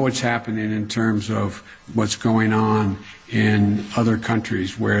 We know what's happening in terms of what's going on in other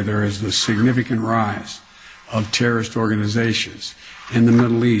countries where there is a significant rise of terrorist organizations in the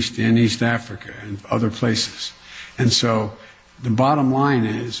Middle East, in East Africa, and other places. And so the bottom line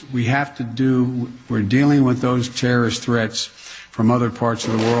is we're dealing with those terrorist threats from other parts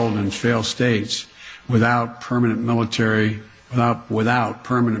of the world and failed states without permanent military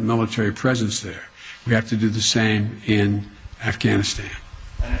presence there. We have to do the same in Afghanistan.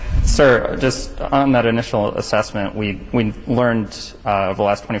 Sir, just on that initial assessment, we learned over the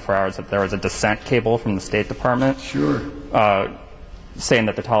last 24 hours that there was a dissent cable from the State Department. Sure. Saying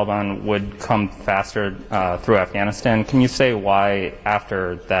that the Taliban would come faster through Afghanistan. Can you say why,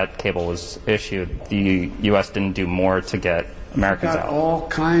 after that cable was issued, the U.S. didn't do more to get Americans out? All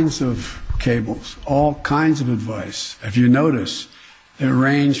kinds of cables, all kinds of advice. If you notice, it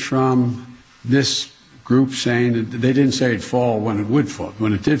ranged from this group saying that they didn't say it'd fall when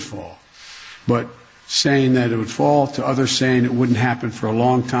it did fall, but saying that it would fall, to others saying it wouldn't happen for a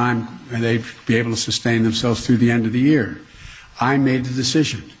long time and they'd be able to sustain themselves through the end of the year. I made the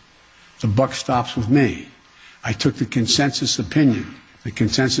decision. The buck stops with me. I took the consensus opinion. The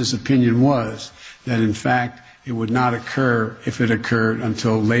consensus opinion was that, in fact, it would not occur, if it occurred,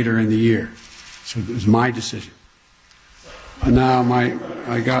 until later in the year. So it was my decision. Now my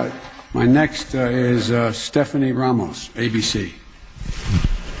next is Stephanie Ramos, ABC.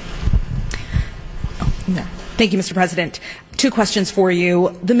 Thank you, Mr. President. 2 questions for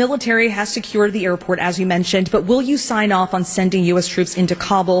you. The military has secured the airport, as you mentioned, but will you sign off on sending U.S. troops into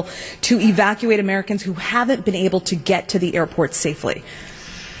Kabul to evacuate Americans who haven't been able to get to the airport safely?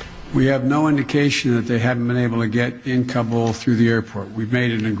 We have no indication that they haven't been able to get in Kabul through the airport. We've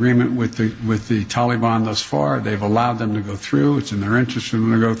made an agreement with the Taliban thus far. They've allowed them to go through. It's in their interest for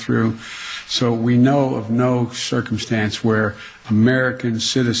them to go through. So we know of no circumstance where American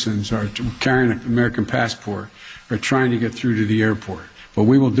citizens are carrying an American passport are trying to get through to the airport. But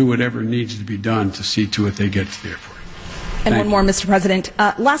we will do whatever needs to be done to see to it they get to the airport. And one more, Mr. President.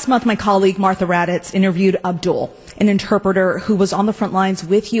 Last month, my colleague Martha Raddatz interviewed Abdul, an interpreter who was on the front lines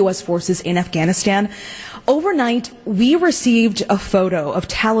with U.S. forces in Afghanistan. Overnight, we received a photo of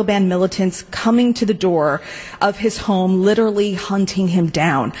Taliban militants coming to the door of his home, literally hunting him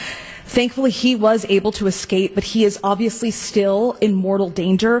down. Thankfully, he was able to escape, but he is obviously still in mortal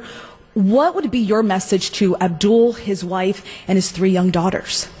danger. What would be your message to Abdul, his wife, and his 3 young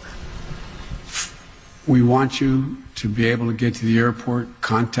daughters? We want you to be able to get to the airport.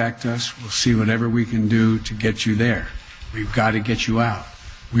 Contact us. We'll see whatever we can do to get you there. We've got to get you out.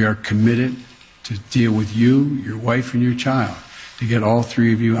 We are committed to deal with you, your wife, and your child to get all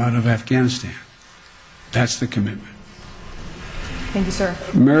 3 of you out of Afghanistan. That's the commitment. Thank you, sir.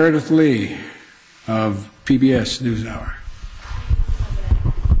 Meredith Lee of PBS NewsHour.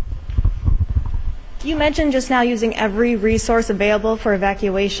 You mentioned just now using every resource available for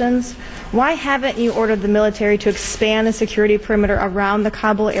evacuations. Why haven't you ordered the military to expand the security perimeter around the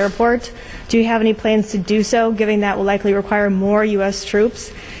Kabul airport? Do you have any plans to do so, given that will likely require more U.S.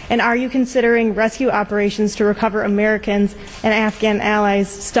 troops? And are you considering rescue operations to recover Americans and Afghan allies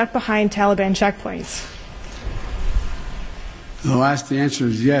stuck behind Taliban checkpoints? The answer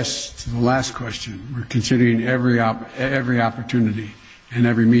is yes to the last question. We're considering every opportunity and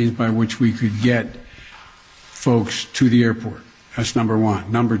every means by which we could get folks to the airport. That's number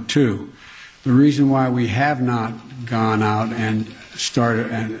one. Number two, the reason why we have not gone out and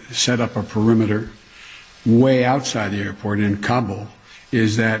started and set up a perimeter way outside the airport in Kabul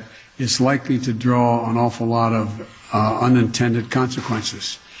is that it's likely to draw an awful lot of unintended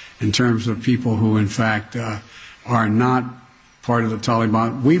consequences in terms of people who, in fact, are not part of the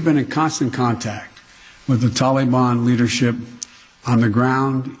Taliban. We've been in constant contact with the Taliban leadership on the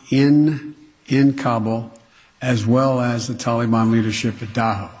ground in Kabul, as well as the Taliban leadership at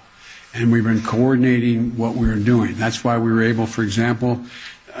Dahou. And we've been coordinating what we were doing. That's why we were able, for example,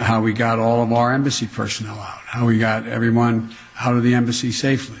 how we got all of our embassy personnel out, how we got everyone out of the embassy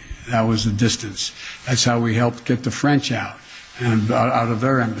safely. That was the distance. That's how we helped get the French out and out of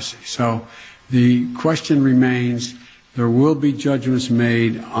their embassy. So the question remains, there will be judgments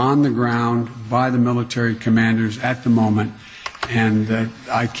made on the ground by the military commanders at the moment, and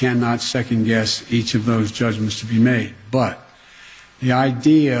I cannot second guess each of those judgments to be made. But the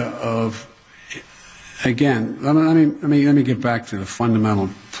idea of again, let me get back to the fundamental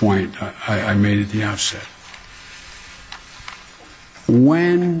point I made at the outset.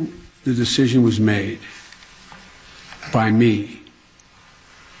 When the decision was made by me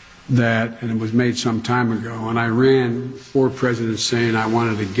and it was made some time ago, and I ran 4 presidents saying I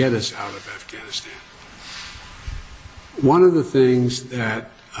wanted to get us out of Afghanistan. One of the things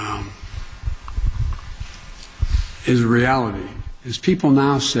that is a reality is people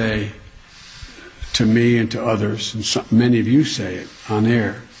now say to me and to others, and many of you say it on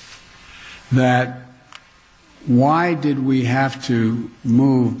air, that why did we have to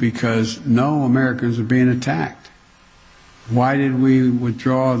move because no Americans are being attacked? Why did we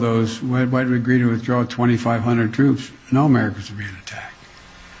withdraw why did we agree to withdraw 2,500 troops? No Americans are being attacked.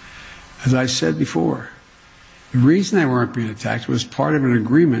 As I said before, the reason they weren't being attacked was part of an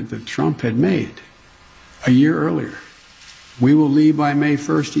agreement that Trump had made a year earlier. We will leave by May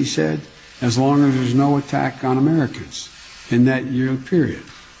 1st, he said, as long as there's no attack on Americans in that year period.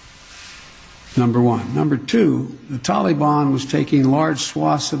 Number one. Number two, the Taliban was taking large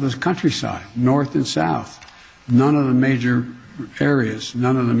swaths of the countryside, north and south. None of the major areas,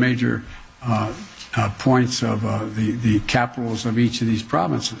 none of the major points of the capitals of each of these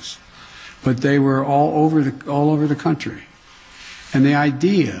provinces. But they were all over the country. And the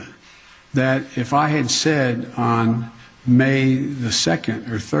idea that if I had said on May the 2nd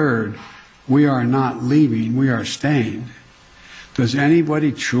or 3rd, we are not leaving, we are staying, does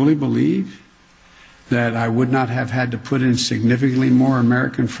anybody truly believe that I would not have had to put in significantly more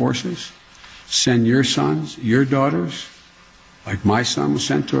American forces, send your sons, your daughters, like my son was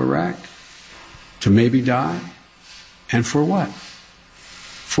sent to Iraq, to maybe die? And for what?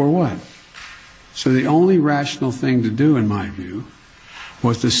 For what? So the only rational thing to do, in my view,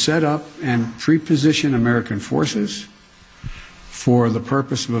 was to set up and pre-position American forces for the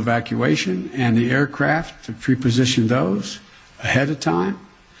purpose of evacuation, and the aircraft to pre-position those ahead of time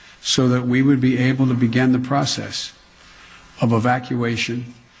so that we would be able to begin the process of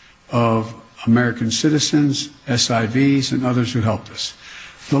evacuation of American citizens, SIVs, and others who helped us.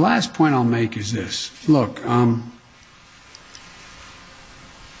 The last point I'll make is this. Look,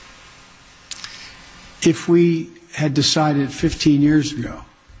 if we had decided 15 years ago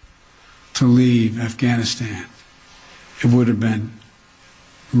to leave Afghanistan, it would have been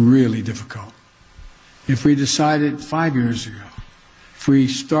really difficult. If we decided 5 years ago,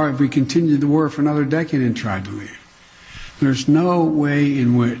 if we continued the war for another decade and tried to leave, there's no way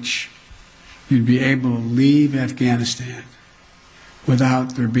in which you'd be able to leave Afghanistan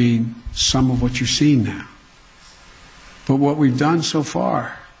without there being some of what you're seeing now. But what we've done so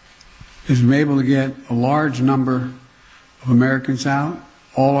far is been able to get a large number of Americans out,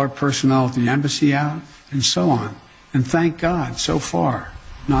 all our personnel at the embassy out, and so on. And thank God, so far,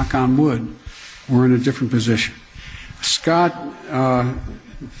 knock on wood, we're in a different position. Scott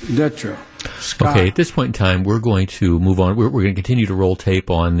Detrow. Scott. Okay, at this point in time, we're going to move on. We're going to continue to roll tape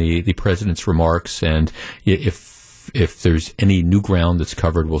on the president's remarks, and if there's any new ground that's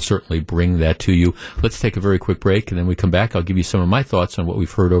covered, we'll certainly bring that to you. Let's take a very quick break, and then we come back. I'll give you some of my thoughts on what we've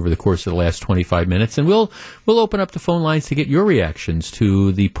heard over the course of the last 25 minutes, and we'll open up the phone lines to get your reactions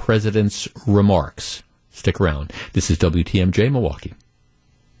to the president's remarks. Stick around. This is WTMJ Milwaukee.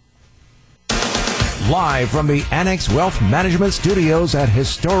 Live from the Annex Wealth Management Studios at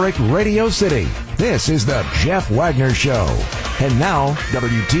historic Radio City, this is the Jeff Wagner Show. And now,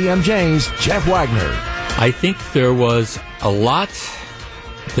 WTMJ's Jeff Wagner. I think there was a lot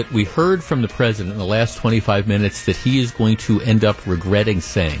that we heard from the president in the last 25 minutes that he is going to end up regretting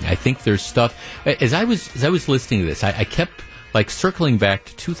saying. I think there's stuff, as I was listening to this, I kept circling back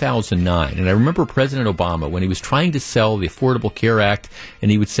to 2009, and I remember President Obama when he was trying to sell the Affordable Care Act, and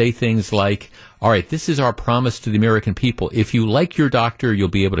he would say things like, all right, this is our promise to the American people. If you like your doctor, you'll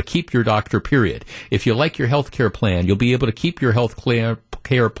be able to keep your doctor, period. If you like your health care plan, you'll be able to keep your health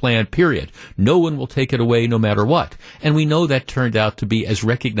care plan, period. No one will take it away no matter what. And we know that turned out to be, as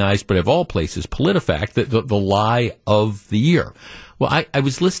recognized, but of all places, PolitiFact, the lie of the year. Well, I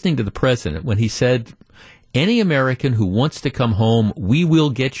was listening to the president when he said, any American who wants to come home, we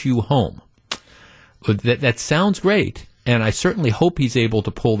will get you home. That sounds great. And I certainly hope he's able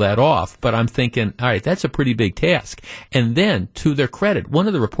to pull that off. But I'm thinking, all right, that's a pretty big task. And then, to their credit, one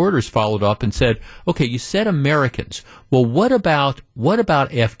of the reporters followed up and said, okay, you said Americans. Well, what about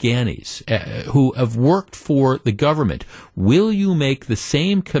Afghanis who have worked for the government? Will you make the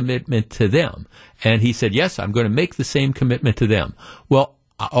same commitment to them? And he said, yes, I'm going to make the same commitment to them. Well,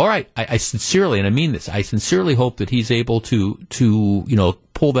 all right, I sincerely, and I mean this, I sincerely hope that he's able to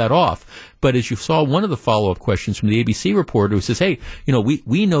pull that off. But as you saw, one of the follow-up questions from the ABC reporter who says, hey,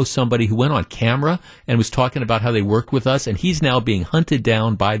 we know somebody who went on camera and was talking about how they worked with us, and he's now being hunted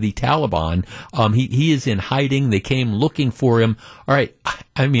down by the Taliban. He is in hiding. They came looking for him. All right.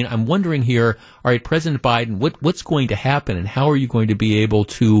 I mean, I'm wondering here, all right, President Biden, what's going to happen, and how are you going to be able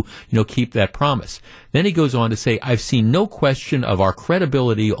to, keep that promise? Then he goes on to say, I've seen no question of our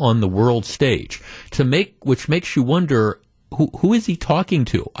credibility on the world stage, which makes you wonder, who is he talking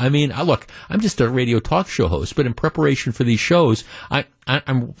to? I mean, look, I'm just a radio talk show host, but in preparation for these shows,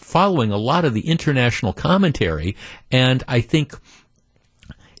 I'm following a lot of the international commentary, and I think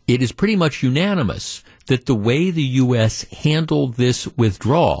it is pretty much unanimous that the way the U.S. handled this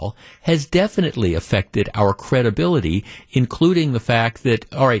withdrawal has definitely affected our credibility, including the fact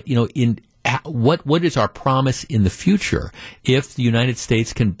that, all right, what is our promise in the future if the United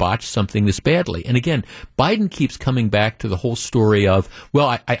States can botch something this badly? And again, Biden keeps coming back to the whole story of,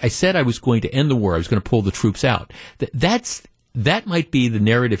 well, I said I was going to end the war. I was going to pull the troops out. That might be the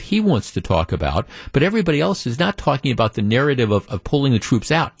narrative he wants to talk about, but everybody else is not talking about the narrative of pulling the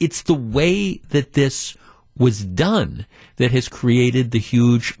troops out. It's the way that this was done that has created the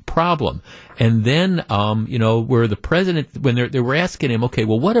huge problem. And then, where the president, when they were asking him, okay,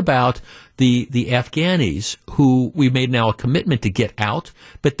 well, what about the Afghanis who we made now a commitment to get out,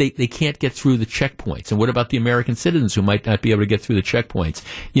 but they can't get through the checkpoints? And what about the American citizens who might not be able to get through the checkpoints?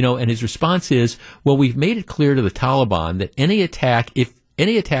 And his response is, well, we've made it clear to the Taliban that any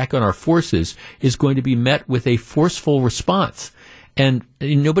attack on our forces is going to be met with a forceful response. And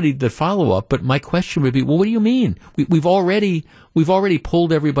nobody did follow up, but my question would be, well, what do you mean? We've already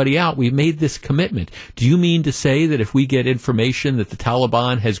pulled everybody out. We've made this commitment. Do you mean to say that if we get information that the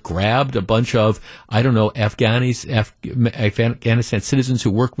Taliban has grabbed a bunch of, Afghanistan citizens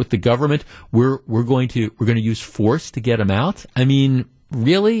who work with the government, we're going to use force to get them out? I mean,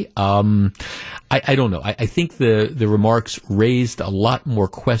 really? I don't know. I think the remarks raised a lot more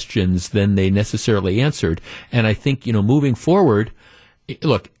questions than they necessarily answered. And I think, moving forward,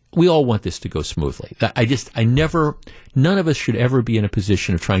 look, we all want this to go smoothly. None of us should ever be in a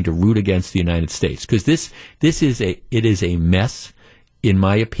position of trying to root against the United States, because it is a mess. In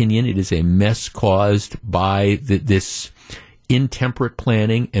my opinion, it is a mess caused by this intemperate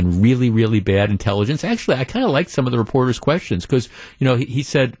planning and really, really bad intelligence. Actually, I kind of like some of the reporters' questions because, he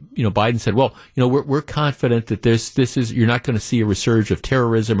said, Biden said, well, we're confident that you're not going to see a resurge of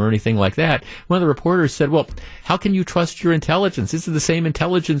terrorism or anything like that. One of the reporters said, well, how can you trust your intelligence? This is the same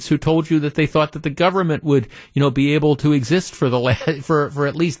intelligence who told you that they thought that the government would, be able to exist for for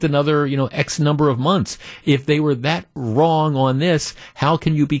at least another, X number of months. If they were that wrong on this, how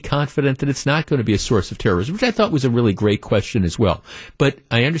can you be confident that it's not going to be a source of terrorism? Which I thought was a really great question as well. But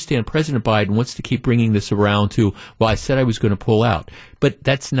I understand President Biden wants to keep bringing this around to, well, I said I was going to pull out. But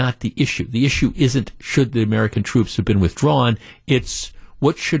that's not the issue. The issue isn't should the American troops have been withdrawn. It's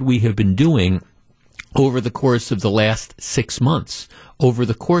what should we have been doing over the course of the last 6 months, over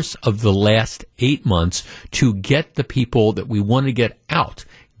the course of the last 8 months to get the people that we want to get out.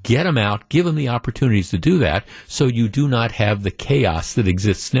 Get them out, give them the opportunities to do that so you do not have the chaos that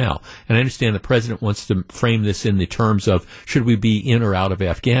exists now. And I understand the president wants to frame this in the terms of should we be in or out of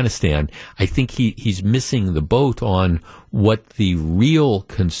Afghanistan. I think he's missing the boat on what the real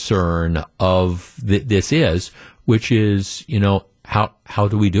concern of this is, which is, how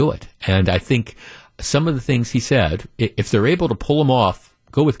do we do it? And I think some of the things he said, if they're able to pull them off,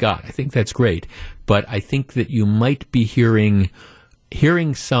 go with God. I think that's great. But I think that you might be hearing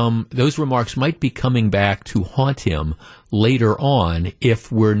those remarks might be coming back to haunt him later on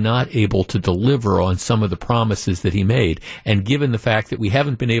if we're not able to deliver on some of the promises that he made. And given the fact that we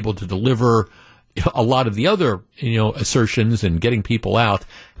haven't been able to deliver a lot of the other, assertions and getting people out,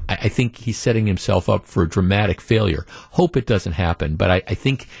 I think he's setting himself up for a dramatic failure. Hope it doesn't happen, but I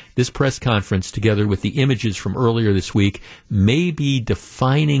think this press conference, together with the images from earlier this week, may be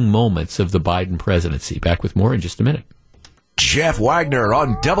defining moments of the Biden presidency. Back with more in just a minute. Jeff Wagner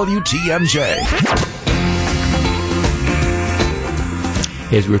on WTMJ.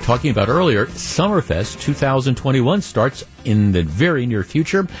 As we were talking about earlier, Summerfest 2021 starts in the very near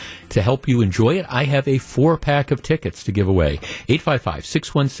future. To help you enjoy it, I have a 4-pack of tickets to give away.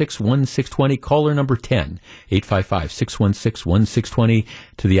 855-616-1620, caller number 10. 855-616-1620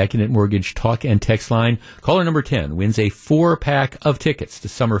 to the AccuNet Mortgage talk and text line. Caller number 10 wins a 4-pack of tickets to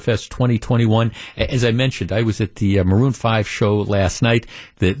Summerfest 2021. As I mentioned, I was at the Maroon 5 show last night.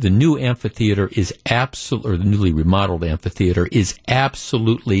 The new amphitheater is or the newly remodeled amphitheater is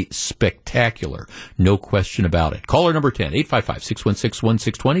absolutely spectacular. No question about it. Caller number 10,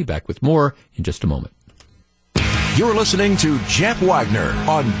 855-616-1620. Back with more in just a moment. You're listening to Jeff Wagner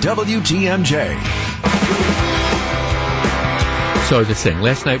on WTMJ. So I was just saying,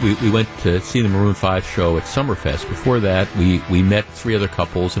 last night we went to see the Maroon 5 show at Summerfest. Before that, we met 3 other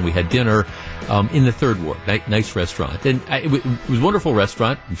couples, and we had dinner in the Third Ward, nice restaurant. And it was a wonderful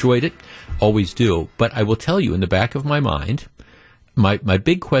restaurant, enjoyed it, always do. But I will tell you, in the back of my mind, my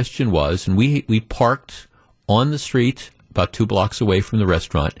big question was, and we parked on the street about 2 blocks away from the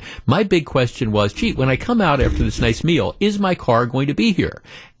restaurant. My big question was, gee, when I come out after this nice meal, is my car going to be here?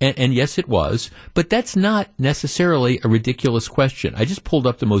 And yes, it was. But that's not necessarily a ridiculous question. I just pulled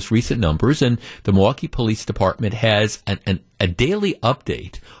up the most recent numbers, and the Milwaukee Police Department has a daily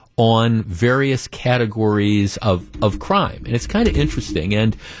update on various categories of crime. And it's kind of interesting.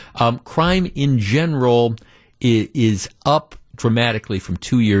 And crime in general is up dramatically from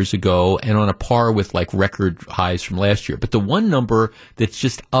 2 years ago and on a par with like record highs from last year. But the one number that's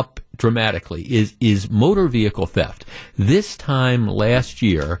just up dramatically is motor vehicle theft. This time last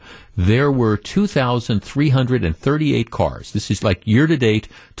year, there were 2,338 cars. This is like year to date,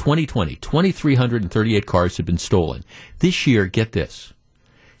 2020. 2,338 cars have been stolen. This year, get this,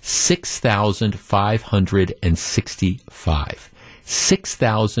 6,565.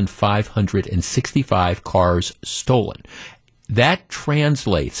 6,565 cars stolen. That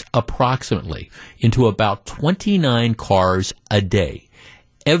translates approximately into about 29 cars a day,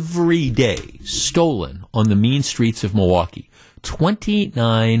 every day, stolen on the mean streets of Milwaukee.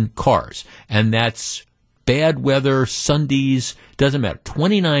 29 cars. And that's bad weather, Sundays, doesn't matter.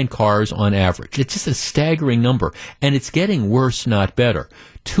 29 cars on average. It's just a staggering number. And it's getting worse, not better.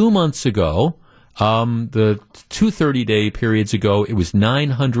 2 months ago, the 2 30-day periods ago, it was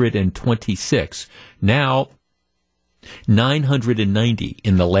 926. Now, 990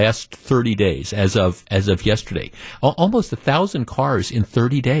 in the last 30 days as of yesterday. Almost 1,000 cars in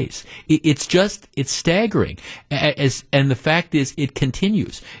 30 days. It's staggering. And the fact is, it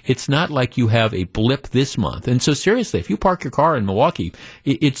continues. It's not like you have a blip this month. And so seriously, if you park your car in Milwaukee,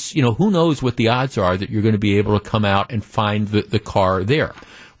 it's, who knows what the odds are that you're going to be able to come out and find the car there.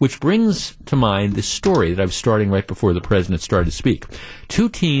 Which brings to mind this story that I was starting right before the president started to speak. 2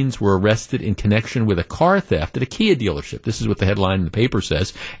 teens were arrested in connection with a car theft at a Kia dealership. This is what the headline in the paper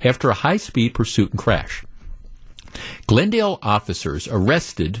says, after a high-speed pursuit and crash. Glendale officers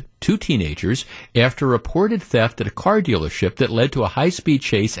arrested 2 teenagers after reported theft at a car dealership that led to a high-speed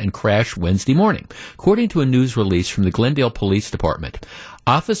chase and crash Wednesday morning, according to a news release from the Glendale Police Department.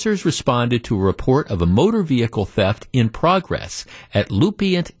 Officers responded to a report of a motor vehicle theft in progress at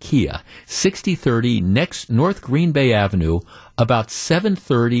Lupient Kia, 6030 next North Green Bay Avenue, about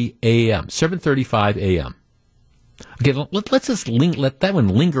 7:35 a.m. Okay, let's just let that one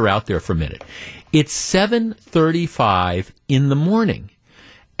linger out there for a minute. It's 7:35 in the morning,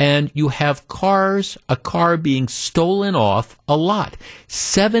 and you have a car being stolen off a lot.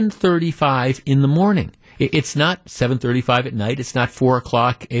 7:35 in the morning. It's not 7:35 at night. It's not 4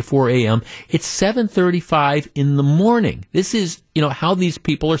 a.m. It's 7:35 in the morning. This is, how these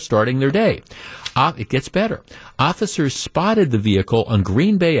people are starting their day. It gets better. Officers spotted the vehicle on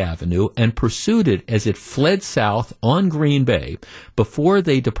Green Bay Avenue and pursued it as it fled south on Green Bay before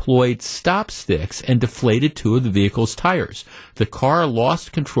they deployed stop sticks and deflated 2 of the vehicle's tires. The car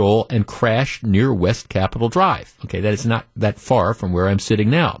lost control and crashed near West Capitol Drive. Okay, that is not that far from where I'm sitting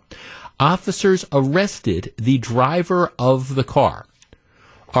now. Officers arrested the driver of the car.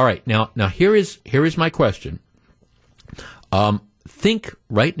 All right, now here is my question. Think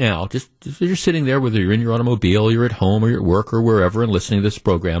right now, just as you're sitting there, whether you're in your automobile, you're at home, or you're at work, or wherever, and listening to this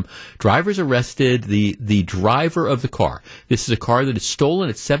program. Drivers arrested the driver of the car. This is a car that is stolen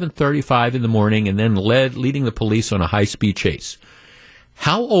at 7:35 in the morning, and then leading the police on a high-speed chase.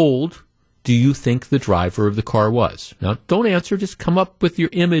 How old do you think the driver of the car was? Now, don't answer. Just come up with your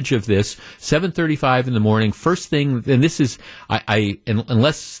image of this. 7:35 in the morning. First thing, and this is,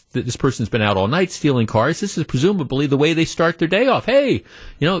 unless this person's been out all night stealing cars, this is presumably the way they start their day off. Hey,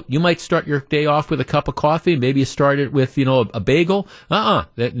 you might start your day off with a cup of coffee. Maybe you start it with, a bagel.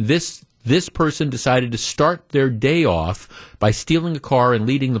 This person decided to start their day off by stealing a car and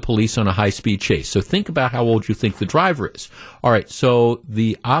leading the police on a high-speed chase. So think about how old you think the driver is. All right, so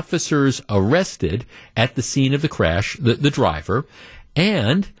the officers arrested at the scene of the crash the driver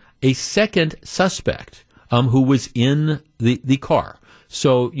and a second suspect who was in the car.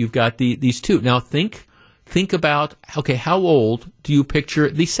 So you've got these 2. Now think about, okay, how old do you picture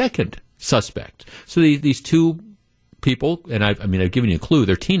the second suspect? So these 2 people, and I've given you a clue,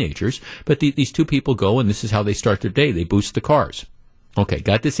 they're teenagers, but these 2 people go, and this is how they start their day. They boost the cars. Okay,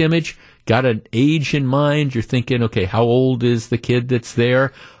 got this image, got an age in mind. You're thinking, okay, how old is the kid that's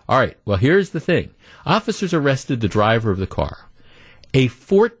there? All right, well, here's the thing. Officers arrested the driver of the car, a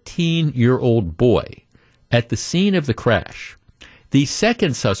 14-year-old boy, at the scene of the crash. The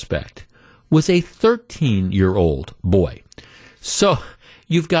second suspect was a 13-year-old boy. So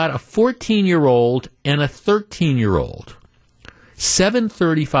you've got a 14-year-old and a 13-year-old.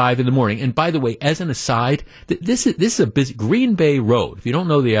 7:35 in the morning. And by the way, as an aside, this is a busy Green Bay Road. If you don't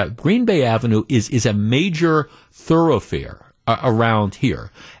know Green Bay Avenue is a major thoroughfare around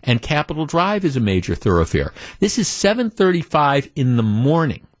here, and Capitol Drive is a major thoroughfare. This is 7:35 in the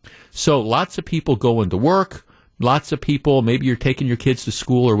morning. So lots of people going to work. Lots of people, maybe you're taking your kids to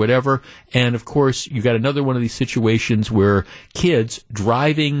school or whatever, and of course you got another one of these situations where kids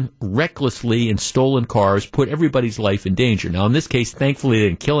driving recklessly in stolen cars put everybody's life in danger. Now in this case, thankfully they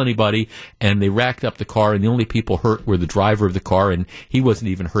didn't kill anybody, and they racked up the car, and the only people hurt were the driver of the car, and he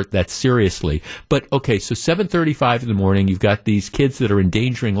wasn't even hurt that seriously. But okay, so 7:35 in the morning, you've got these kids that are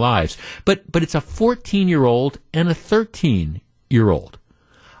endangering lives, but it's a 14-year-old and a 13-year-old.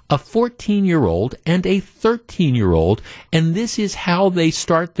 A 14-year-old and a 13-year-old, and this is how they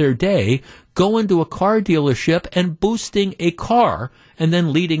start their day, going to a car dealership and boosting a car and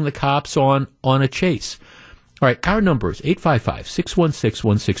then leading the cops on a chase. All right, our number is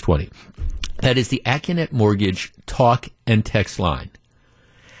 855-616-1620. That is the AccuNet Mortgage talk and text line.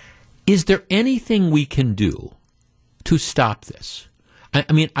 Is there anything we can do to stop this?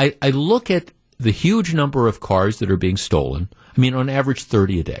 I mean, I look at the huge number of cars that are being stolen. I mean, on average,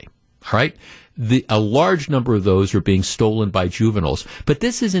 30 a day. All right? A large number of those are being stolen by juveniles. But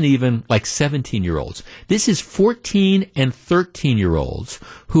this isn't even like 17-year-olds. This is 14 and 13-year-olds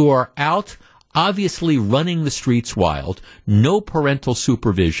who are out, obviously running the streets wild, no parental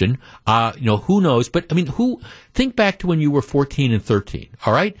supervision, who knows, but I mean, think back to when you were 14 and 13,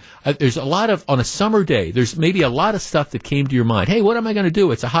 all right? There's a lot of, on a summer day, there's maybe a lot of stuff that came to your mind. Hey, what am I going to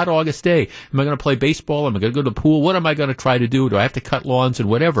do? It's a hot August day. Am I going to play baseball? Am I going to go to the pool? What am I going to try to do? Do I have to cut lawns and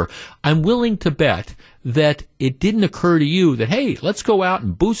whatever? I'm willing to bet that it didn't occur to you that, hey, let's go out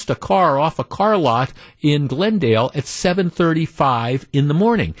and boost a car off a car lot in Glendale at 7:35 in the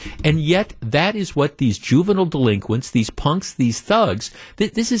morning. And yet, that is what these juvenile delinquents, these punks, these thugs,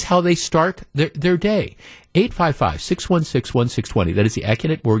 this is how they start their day. 855-616-1620. That is the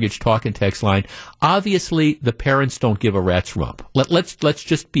AccuNet Mortgage talk and text line. Obviously, the parents don't give a rat's rump. Let's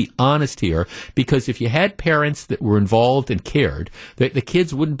just be honest here, because if you had parents that were involved and cared, the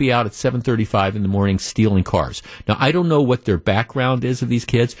kids wouldn't be out at 7:35 in the morning stealing cars. Now, I don't know what their background is of these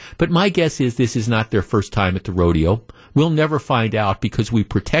kids, but my guess is this is not their first time at the rodeo. We'll never find out because we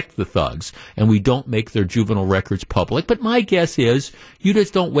protect the thugs and we don't make their juvenile records public. But my guess is you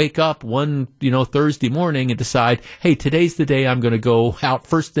just don't wake up one, Thursday morning and decide, hey, today's the day I'm going to go out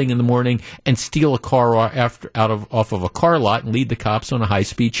first thing in the morning and steal a car off of a car lot and lead the cops on a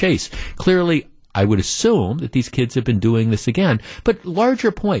high-speed chase. Clearly, I would assume that these kids have been doing this again. But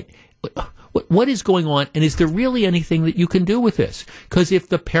larger point, what is going on, and is there really anything that you can do with this? Because if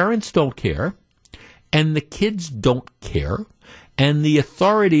the parents don't care, and the kids don't care, and the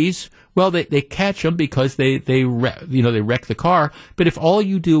authorities, well, they catch them because they wreck the car. But if all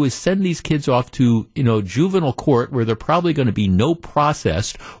you do is send these kids off to, juvenile court where they're probably going to be no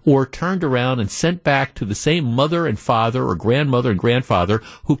processed or turned around and sent back to the same mother and father or grandmother and grandfather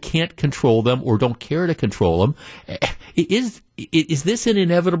who can't control them or don't care to control them, is this an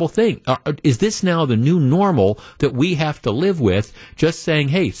inevitable thing? Is this now the new normal that we have to live with? Just saying,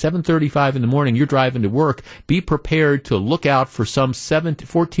 hey, 7:35 in the morning, you're driving to work. Be prepared to look out for some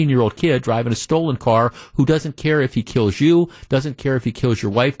 14-year-old kid driving a stolen car who doesn't care if he kills you, doesn't care if he kills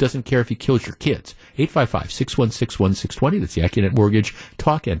your wife, doesn't care if he kills your kids. 855-616-1620. That's the AccuNet Mortgage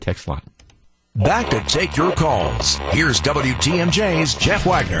talk and text line. Back to take your calls. Here's WTMJ's Jeff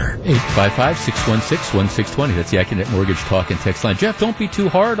Wagner. 855-616-1620. That's the AccuNet Mortgage talk and text line. Jeff, don't be too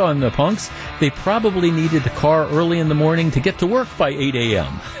hard on the punks. They probably needed the car early in the morning to get to work by 8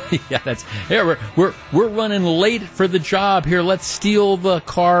 a.m. We're running late for the job here. Let's steal the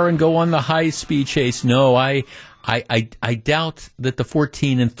car and go on the high-speed chase. No, I doubt that the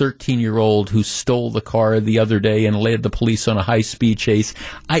 14 and 13-year-old who stole the car the other day and led the police on a high-speed chase,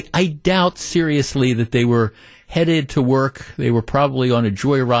 I doubt seriously that they were headed to work. They were probably on a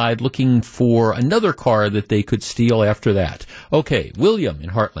joyride looking for another car that they could steal after that. Okay, William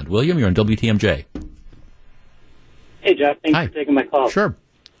in Heartland. William, you're on WTMJ. Hey, Jeff. Thanks for taking my call. Sure.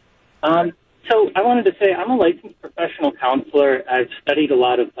 So I wanted to say I'm a licensed professional counselor. I've studied a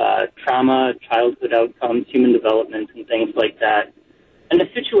lot of trauma, childhood outcomes, human development, and things like that. And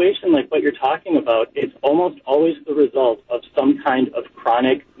a situation like what you're talking about is almost always the result of some kind of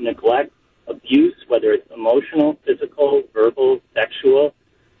chronic neglect, abuse, whether it's emotional, physical, verbal, sexual.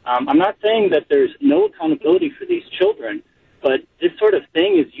 I'm not saying that there's no accountability for these children, but this sort of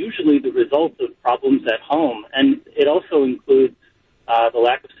thing is usually the result of problems at home, and it also includes the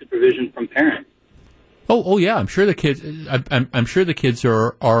lack of supervision from parents. Oh yeah, I'm sure the kids. I'm sure the kids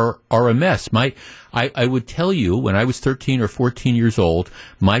are a mess. I would tell you, when I was 13 or 14 years old,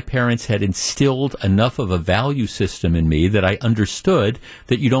 my parents had instilled enough of a value system in me that I understood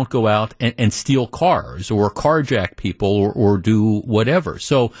that you don't go out and steal cars or carjack people or do whatever.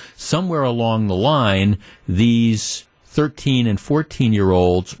 So somewhere along the line, these 13 and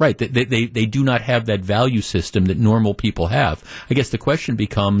 14-year-olds, right, they do not have that value system that normal people have. I guess the question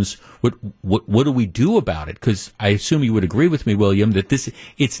becomes, what do we do about it? Because I assume you would agree with me, William, that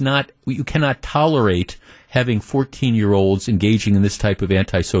you cannot tolerate having 14-year-olds engaging in this type of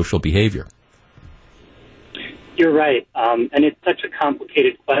antisocial behavior. You're right, and it's such a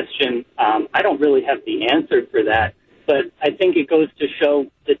complicated question. I don't really have the answer for that, but I think it goes to show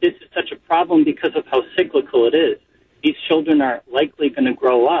that this is such a problem because of how cyclical it is. These children are likely going to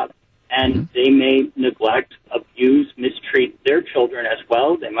grow up, and they may neglect, abuse, mistreat their children as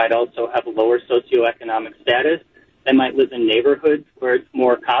well. They might also have a lower socioeconomic status. They might live in neighborhoods where it's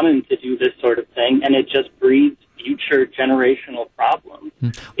more common to do this sort of thing, and it just breeds future generational problems.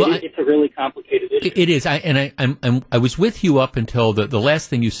 Well, it's a really complicated issue. It is. I was with you up until the last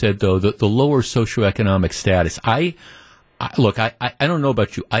thing you said, though, the lower socioeconomic status. Look, I don't know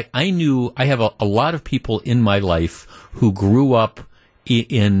about you. I have a lot of people in my life who grew up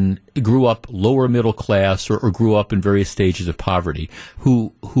lower middle class or grew up in various stages of poverty,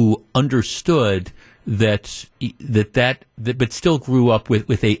 who understood that but still grew up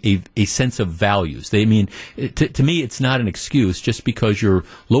with a sense of values. To me, it's not an excuse just because you're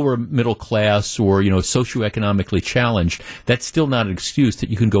lower middle class or, socioeconomically challenged. That's still not an excuse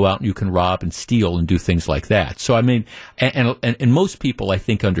that you can go out and you can rob and steal and do things like that. So, and most people, I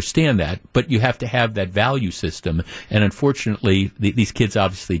think, understand that, but you have to have that value system. And unfortunately, these kids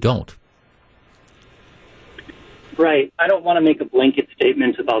obviously don't. Right. I don't want to make a blanket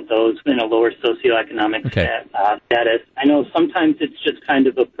statement about those in a lower socioeconomic status. I know sometimes it's just kind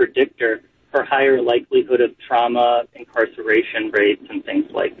of a predictor for higher likelihood of trauma, incarceration rates, and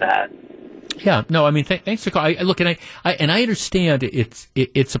things like that. Yeah. No. Thanks for calling. Look, and I understand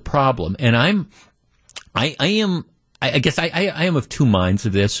it's a problem, and I guess I am of two minds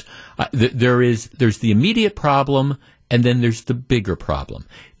of this. There's the immediate problem, and then there's the bigger problem.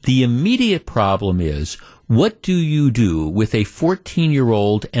 The immediate problem is, what do you do with a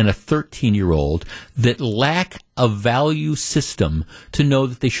 14-year-old and a 13-year-old that lack a value system to know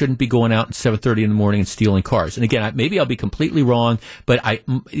that they shouldn't be going out at 7:30 in the morning and stealing cars? And again, maybe I'll be completely wrong, but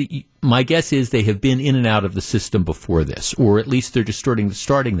my guess is they have been in and out of the system before this, or at least they're just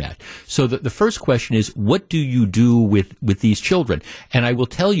starting that. So the first question is, what do you do with these children? And I will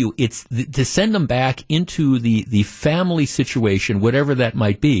tell you, it's to send them back into the family situation, whatever that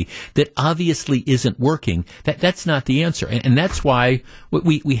might be, that obviously isn't working. That's not the answer. And that's why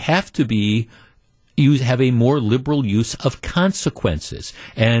we have to have a more liberal use of consequences.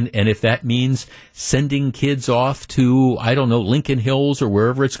 And if that means sending kids off to, I don't know, Lincoln Hills or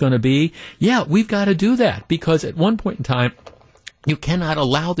wherever it's going to be, yeah, we've got to do that, because at one point in time, you cannot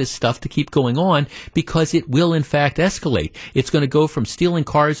allow this stuff to keep going on, because it will, in fact, escalate. It's going to go from stealing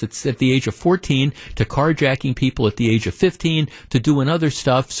cars at the age of 14 to carjacking people at the age of 15 to doing other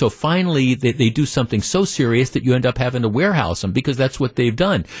stuff. So finally, they do something so serious that you end up having to warehouse them, because that's what they've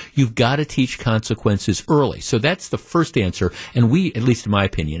done. You've got to teach consequences early. So that's the first answer, and we, at least in my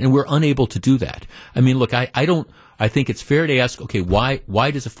opinion, and we're unable to do that. Look, I think it's fair to ask, okay, why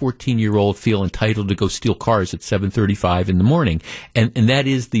does a 14-year-old feel entitled to go steal cars at 7:35 in the morning? And that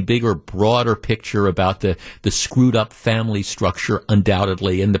is the bigger, broader picture about the screwed up family structure,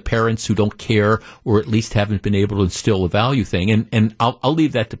 undoubtedly, and the parents who don't care, or at least haven't been able to instill a value thing. And I'll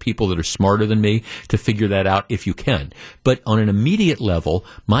leave that to people that are smarter than me to figure that out if you can. But on an immediate level,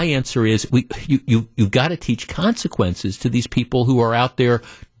 my answer is you've got to teach consequences to these people who are out there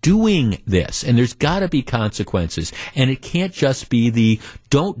doing this, and there's got to be consequences, and it can't just be the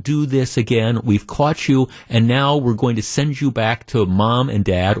don't do this again. We've caught you, and now we're going to send you back to mom and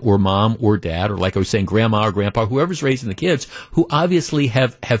dad, or mom or dad, or like I was saying, grandma or grandpa, whoever's raising the kids, who obviously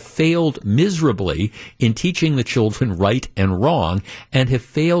have failed miserably in teaching the children right and wrong, and have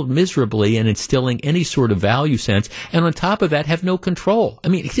failed miserably in instilling any sort of value sense, and on top of that have no control. I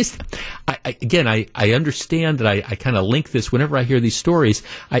mean, it's just, I understand that I kind of link this whenever I hear these stories.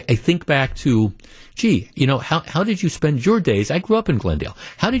 I think back to, gee, how did you spend your days? I grew up in Glendale.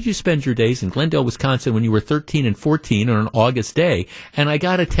 How did you spend your days in Glendale, Wisconsin when you were 13 and 14 on an August day? And I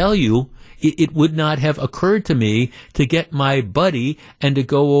got to tell you, it would not have occurred to me to get my buddy and to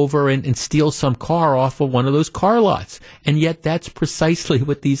go over and steal some car off of one of those car lots. And yet that's precisely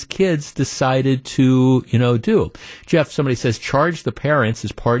what these kids decided to, do. Jeff, somebody says, charge the parents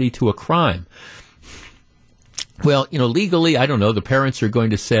as party to a crime. Well, legally, I don't know. The parents are going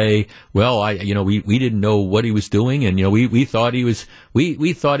to say, well, we didn't know what he was doing, and we thought he was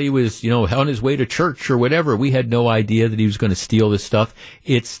on his way to church or whatever. We had no idea that he was going to steal this stuff.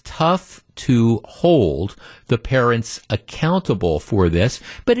 It's tough to hold the parents accountable for this,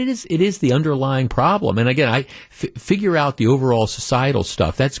 but it is the underlying problem. And again, I figure out the overall societal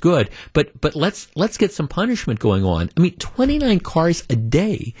stuff. That's good, but let's get some punishment going on. I mean, 29 cars a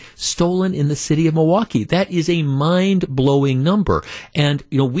day stolen in the city of Milwaukee. That is a mind-blowing number. And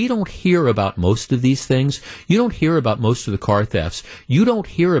we don't hear about most of these things. You don't hear about most of the car thefts. You don't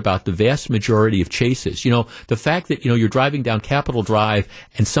hear about the vast majority of chases. The fact that you're driving down Capitol Drive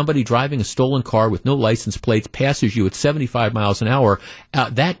and somebody driving a stolen car with no license plates passes you at 75 miles an hour,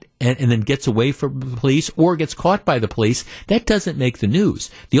 and then gets away from the police or gets caught by the police, that doesn't make the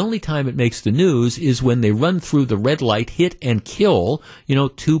news. The only time it makes the news is when they run through the red light, hit and kill,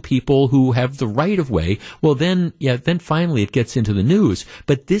 two people who have the right of way. Well, then finally it gets into the news.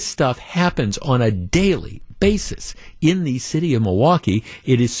 But this stuff happens on a daily basis in the city of Milwaukee.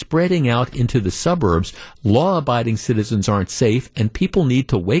 It is spreading out into the suburbs. Law-abiding citizens aren't safe, and people need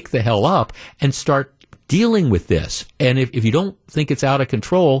to wake the hell up and start dealing with this. And if you don't think it's out of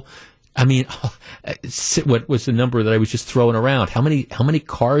control, I mean, what was the number that I was just throwing around? How many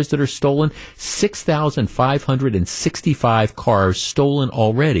cars that are stolen? 6,565 cars stolen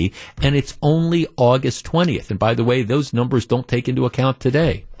already, and it's only August 20th. And by the way, those numbers don't take into account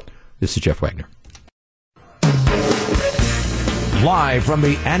today. This is Jeff Wagner. Live from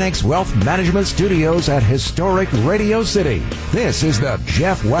the Annex Wealth Management Studios at historic Radio City, this is the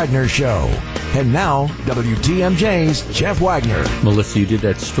Jeff Wagner Show. And now, WTMJ's Jeff Wagner. Melissa, you did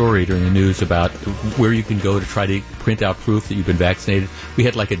that story during the news about where you can go to try to print out proof that you've been vaccinated. We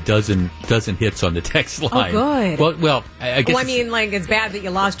had like a dozen hits on the text line. Oh, good. Well, I guess. Well, I mean, like, it's bad that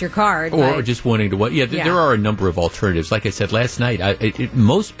you lost your card. Or just wanting to. Yeah, there are a number of alternatives. Like I said last night,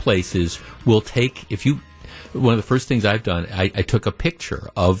 most places will take, one of the first things I've done, I took a picture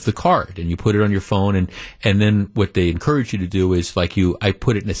of the card and you put it on your phone, and then what they encourage you to do is I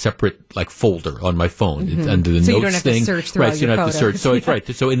put it in a separate folder on my phone. It's under the notes thing. So you don't have to search through all your photos. So you don't have to search. So it's right.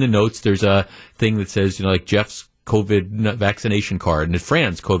 So in the notes there's a thing that says, Jeff's COVID vaccination card and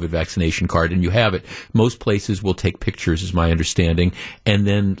Fran's COVID vaccination card, and you have it. Most places will take pictures, is my understanding. And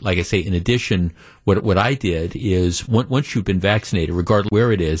then, like I say, in addition, what I did is once you've been vaccinated, regardless of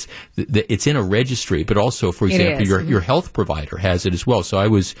where it is, it's in a registry. But also, for example, your health provider has it as well. So I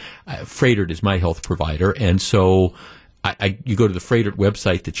was Freighted is my health provider, and so. You go to the Freighted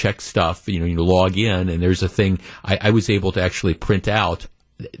website to check stuff. You log in, and there's a thing. I was able to actually print out.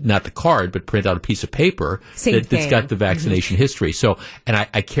 Not the card, but print out a piece of paper that's got the vaccination history. So, and I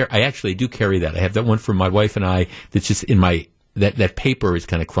actually do carry that. I have that one from my wife and I. That's just in my that paper is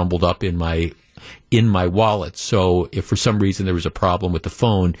kind of crumbled up in my wallet. So, if for some reason there was a problem with the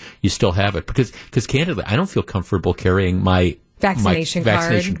phone, you still have it. Because candidly, I don't feel comfortable carrying my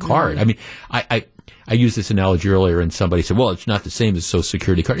vaccination card. I mean, I used this analogy earlier, and somebody said, well, it's not the same as a Social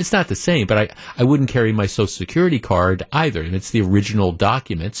Security card. It's not the same, but I wouldn't carry my Social Security card either, and it's the original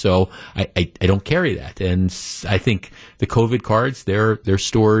document, so I don't carry that. And I think the COVID cards, they're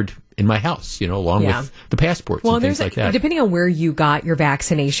stored in my house, along with the passports and things like that. Depending on where you got your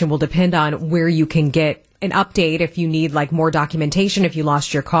vaccination will depend on where you can get an update if you need more documentation if you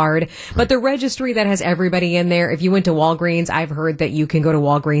lost your card. Right. But the registry that has everybody in there, if you went to Walgreens, I've heard that you can go to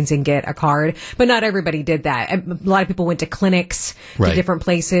Walgreens and get a card, but not everybody did that. A lot of people went to clinics, to different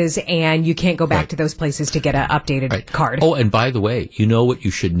places, and you can't go back to those places to get an updated card. Oh, and by the way, you know what you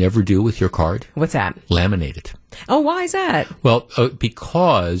should never do with your card? What's that? Laminate it. Oh, why is that? Well,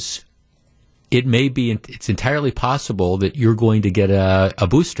 because it's entirely possible that you're going to get a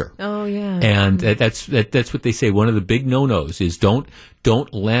booster. Oh, yeah. And that's what they say. One of the big no-nos is don't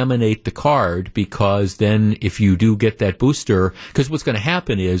don't laminate the card, because then if you do get that booster, because what's going to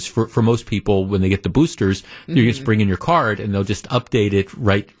happen is for most people when they get the boosters, you just bring in your card and they'll just update it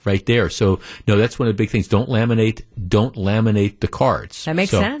right there. So no, that's one of the big things. Don't laminate the cards. That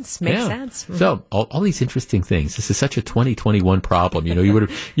makes sense. Makes sense. Mm-hmm. So all these interesting things. This is such a 2021 problem. You would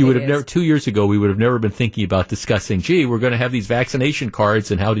have never 2 years ago we would have never been thinking about discussing, gee, we're going to have these vaccination cards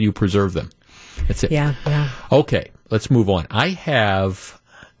and how do you preserve them? That's it. Yeah. Okay, let's move on.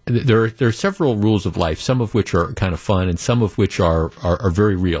 There are several rules of life, some of which are kind of fun and some of which are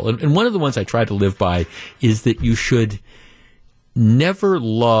very real. And one of the ones I try to live by is that you should never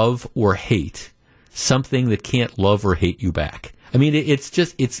love or hate something that can't love or hate you back. I mean, it's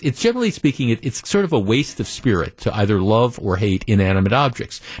generally speaking, it's sort of a waste of spirit to either love or hate inanimate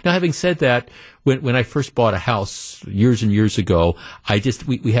objects. Now, having said that, when I first bought a house years and years ago,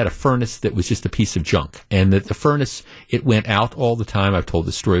 we had a furnace that was just a piece of junk. And the furnace, it went out all the time. I've told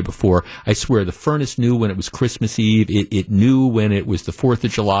this story before. I swear the furnace knew when it was Christmas Eve. It knew when it was the 4th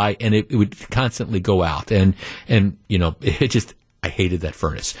of July, and it would constantly go out. And it just, I hated that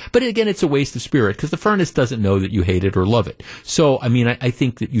furnace. But again, it's a waste of spirit because the furnace doesn't know that you hate it or love it. So, I mean, I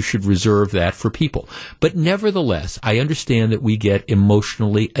think that you should reserve that for people. But nevertheless, I understand that we get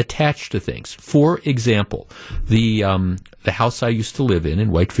emotionally attached to things. For example, the house I used to live in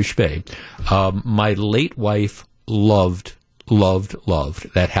Whitefish Bay, my late wife loved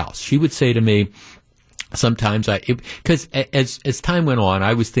that house. She would say to me, sometimes because as time went on,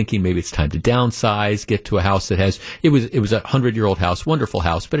 I was thinking maybe it's time to downsize, get to a house that it was a 100-year-old house, wonderful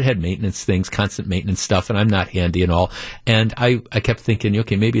house, but it had maintenance things, constant maintenance stuff, and I'm not handy and all. And I kept thinking,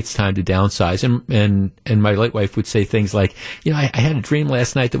 okay, maybe it's time to downsize. And my late wife would say things like, I had a dream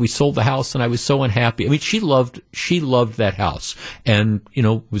last night that we sold the house and I was so unhappy. I mean, she loved that house and,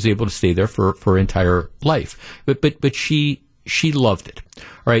 was able to stay there for her entire life. But she loved it.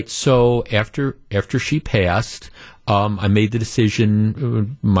 All right. So after she passed, I made the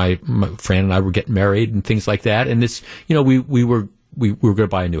decision. My friend and I were getting married and things like that. And this, we were going to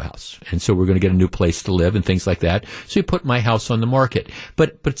buy a new house, and so we're going to get a new place to live and things like that. So we put my house on the market.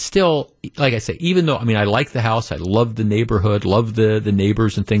 But still, like I say, even though I liked the house, I loved the neighborhood, loved the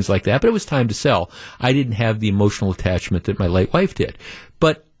neighbors and things like that. But it was time to sell. I didn't have the emotional attachment that my late wife did.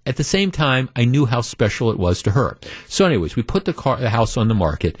 But at the same time, I knew how special it was to her. So anyways, we put the house on the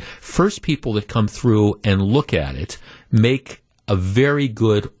market. First people that come through and look at it make a very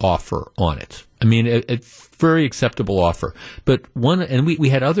good offer on it. I mean, a very acceptable offer. But we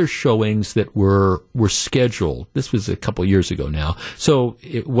had other showings that were scheduled. This was a couple of years ago now. So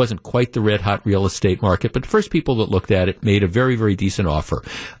it wasn't quite the red hot real estate market, but the first people that looked at it made a very, very decent offer.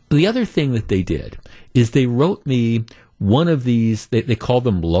 The other thing that they did is they wrote me one of these, they call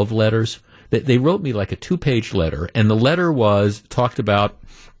them love letters. They wrote me like a 2-page letter, and the letter talked about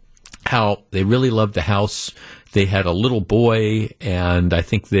how they really loved the house. They had a little boy, and I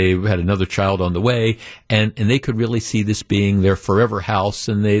think they had another child on the way, and they could really see this being their forever house.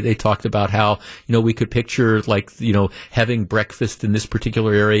 And they talked about how, we could picture having breakfast in this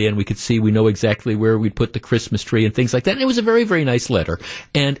particular area, and we know exactly where we'd put the Christmas tree and things like that. And it was a very, very nice letter.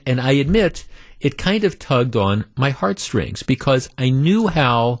 And I admit, it kind of tugged on my heartstrings because I knew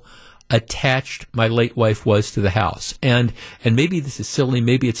how attached my late wife was to the house. And maybe this is silly,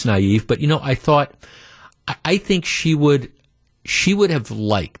 maybe it's naive, but I think she would have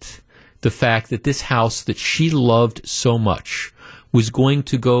liked the fact that this house that she loved so much was going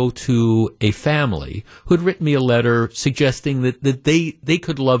to go to a family who had written me a letter suggesting that they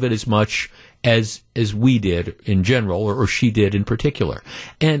could love it as much as we did in general, or she did in particular.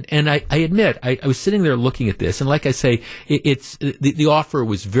 And I admit, I was sitting there looking at this, and like I say, it's the offer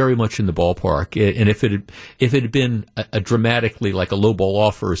was very much in the ballpark. And if it had been a dramatically like a lowball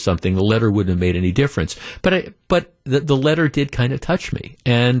offer or something, the letter wouldn't have made any difference. But the letter did kind of touch me,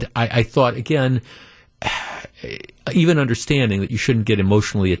 and I thought again, even understanding that you shouldn't get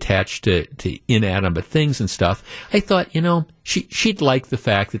emotionally attached to inanimate things and stuff, I thought, she'd like the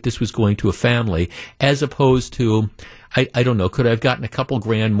fact that this was going to a family as opposed to, I don't know, could I have gotten a couple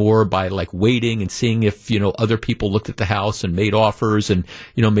grand more by waiting and seeing if, other people looked at the house and made offers and,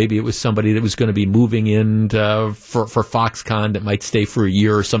 maybe it was somebody that was going to be moving in for Foxconn that might stay for a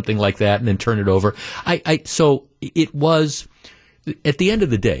year or something like that and then turn it over. So it was at the end of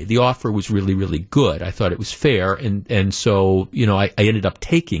the day, the offer was really, really good. I thought it was fair, and so, I ended up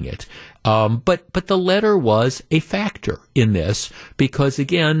taking it. But the letter was a factor in this because,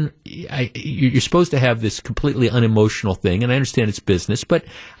 again, you're supposed to have this completely unemotional thing, and I understand it's business, but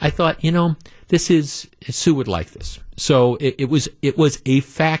I thought, Sue would like this. So it was a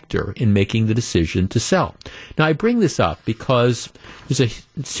factor in making the decision to sell. Now, I bring this up because there's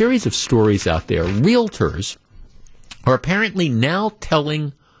a series of stories out there. Realtors are apparently now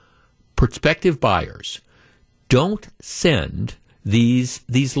telling prospective buyers, don't send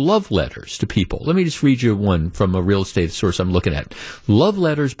these love letters to people. Let me just read you one from a real estate source I'm looking at. Love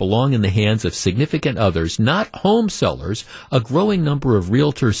letters belong in the hands of significant others, not home sellers, a growing number of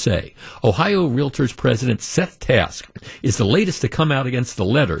realtors say. Ohio Realtors President Seth Task is the latest to come out against the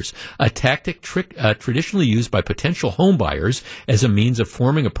letters, a tactic traditionally used by potential home buyers as a means of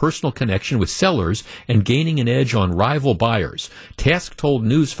forming a personal connection with sellers and gaining an edge on rival buyers. Task told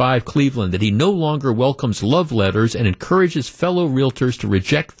News 5 Cleveland that he no longer welcomes love letters and encourages fellow realtors to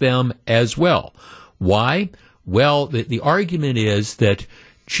reject them as well. Why? Well, the argument is that,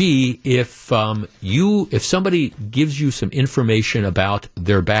 if somebody gives you some information about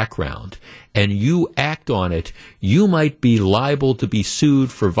their background and you act on it, you might be liable to be sued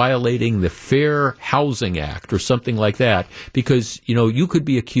for violating the Fair Housing Act or something like that, because, you could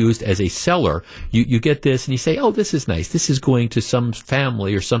be accused as a seller. You get this and you say, oh, this is nice. This is going to some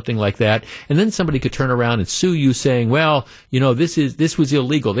family or something like that. And then somebody could turn around and sue you saying, well, this was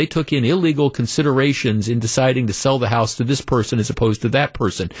illegal. They took in illegal considerations in deciding to sell the house to this person as opposed to that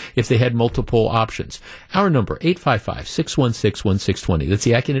person if they had multiple options. Our number, 855-616-1620. That's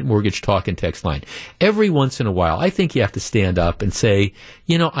the Acunet Mortgage Talk and Text line. Every once in a while, I think you have to stand up and say,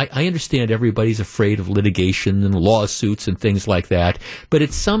 I understand everybody's afraid of litigation and lawsuits and things like that, but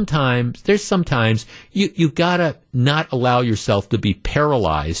there's sometimes you gotta not allow yourself to be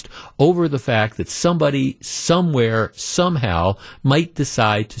paralyzed over the fact that somebody, somewhere, somehow might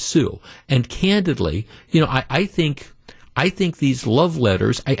decide to sue. And candidly, I think these love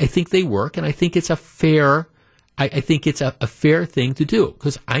letters, I think they work, and I think it's a fair thing to do,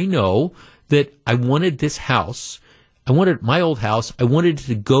 because I know that I wanted this house. I wanted my old house. I wanted it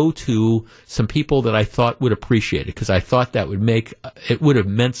to go to some people that I thought would appreciate it, because I thought that would have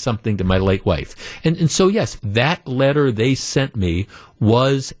meant something to my late wife. And so, yes, that letter they sent me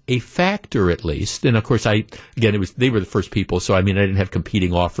was a factor, at least. And of course, they were the first people. So, I didn't have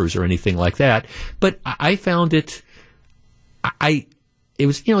competing offers or anything like that. But I found it, it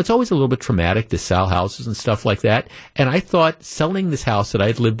was, it's always a little bit traumatic to sell houses and stuff like that. And I thought selling this house that I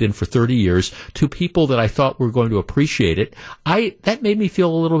had lived in for 30 years to people that I thought were going to appreciate it, that made me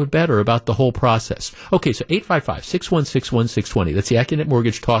feel a little bit better about the whole process. Okay, so 855-616-1620. That's the Acunet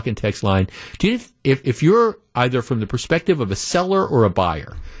Mortgage Talk and Text line. If you're either from the perspective of a seller or a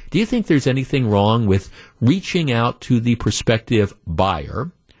buyer, do you think there's anything wrong with reaching out to the prospective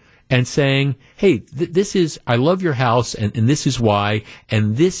buyer and saying, hey, I love your house, and this is why,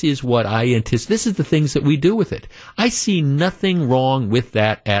 and this is what I anticipate. This is the things that we do with it. I see nothing wrong with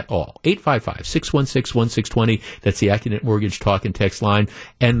that at all. 855-616-1620. That's the Acunet Mortgage Talk and Text line.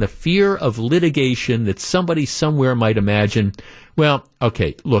 And the fear of litigation that somebody somewhere might imagine, well,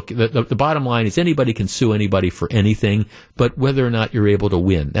 okay, look, the bottom line is anybody can sue anybody for anything, but whether or not you're able to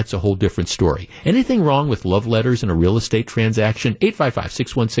win, that's a whole different story. Anything wrong with love letters in a real estate transaction?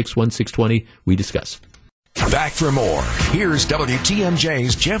 855-616-1620. We discuss. Back for more. Here's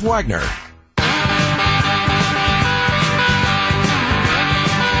WTMJ's Jeff Wagner.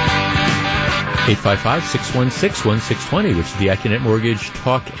 855-616-1620, which is the Acunet Mortgage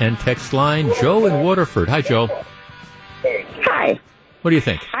Talk and Text line. Joe in Waterford. Hi, Joe. Hi. What do you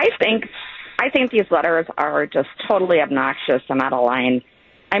think? I think these letters are just totally obnoxious and out of line.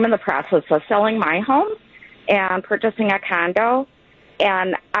 I'm in the process of selling my home and purchasing a condo,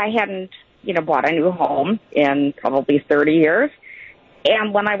 and I hadn't, bought a new home in probably 30 years.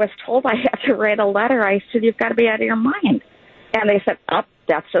 And when I was told I had to write a letter, I said, you've got to be out of your mind. And they said,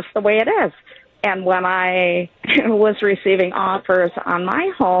 that's just the way it is. And when I was receiving offers on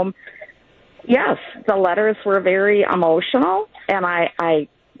my home, yes, the letters were very emotional, and I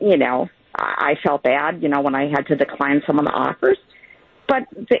felt bad, when I had to decline some of the offers. But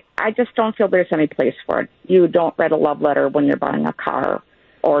I just don't feel there's any place for it. You don't write a love letter when you're buying a car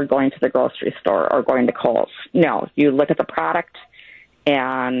or going to the grocery store or going to Kohl's. No, you look at the product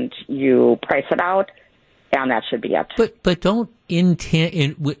and you price it out, and that should be it. But don't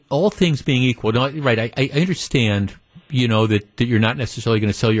intend, with all things being equal, no, right, I understand, that you're not necessarily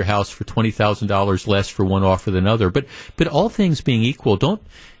going to sell your house for $20,000 less for one offer than another. But all things being equal, don't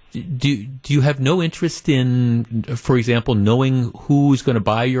do you have no interest in, for example, knowing who's going to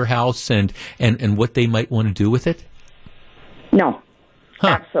buy your house and what they might want to do with it? No,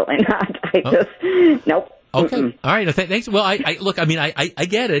 absolutely not. Nope. Okay. Mm-mm. All right. Thanks. Well, I look, I mean, I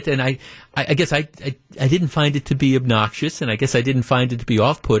get it. And I guess I didn't find it to be obnoxious, and I guess I didn't find it to be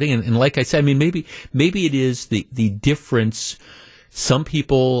off-putting. And like I said, I mean, maybe it is the difference. Some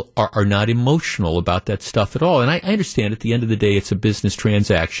people are not emotional about that stuff at all. And I understand at the end of the day, it's a business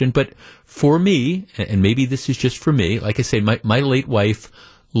transaction. But for me, and maybe this is just for me, like I say, my late wife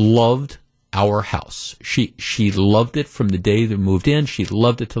loved our house. She loved it from the day that we moved in. She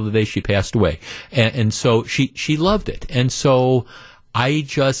loved it till the day she passed away. And so she loved it. And so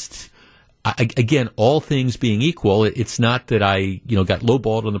again, all things being equal, it's not that I, got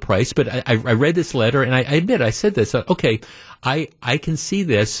lowballed on the price, but I read this letter and I admit, I said this, okay, I can see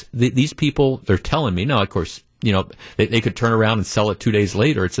this. These people, they're telling me now, of course, they could turn around and sell it 2 days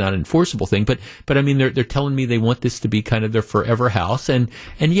later. It's not an enforceable thing, but I mean, they're telling me they want this to be kind of their forever house. And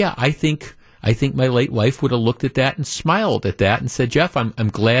yeah, I think my late wife would have looked at that and smiled at that and said, Jeff, I'm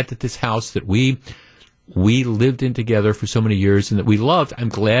glad that this house that we lived in together for so many years and that we loved, I'm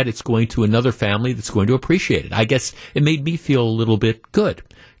glad it's going to another family that's going to appreciate it. I guess it made me feel a little bit good.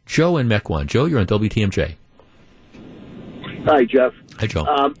 Joe in Mequon. Joe, you're on WTMJ. Hi, Jeff. Hi,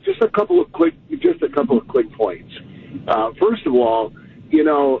 Joe. Just a couple of quick points. First of all,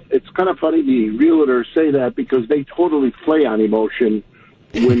 it's kind of funny the realtors say that because they totally play on emotion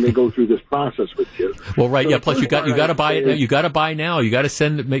when they go through this process with you. Well, right, yeah. Plus, you got to buy it. You got to buy now. You got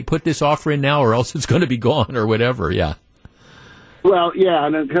to put this offer in now, or else it's going to be gone, or whatever. Yeah. Well, yeah,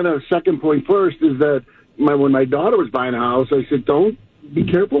 and then kind of second point first is that when my daughter was buying a house, I said, don't be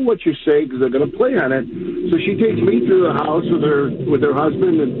careful what you say because they're going to play on it. So she takes me through the house with her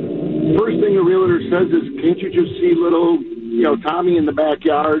husband, and first thing the realtor says is, "Can't you just see little, Tommy in the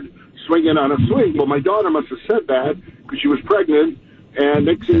backyard swinging on a swing?" Well, my daughter must have said that because she was pregnant. And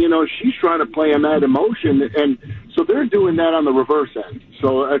next thing you know, she's trying to play on that emotion. And so they're doing that on the reverse end.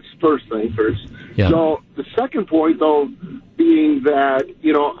 So that's first thing first. Yeah. So the second point, though, being that,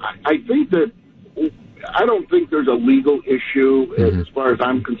 I think that I don't think there's a legal issue as far as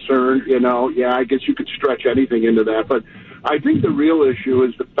I'm concerned. Yeah, I guess you could stretch anything into that. But I think the real issue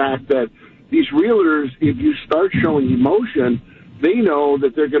is the fact that these realtors, if you start showing emotion, they know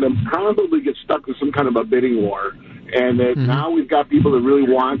that they're going to probably get stuck with some kind of a bidding war. And that now we've got people that really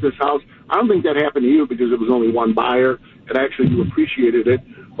want this house. I don't think that happened to you because it was only one buyer, and actually you appreciated it.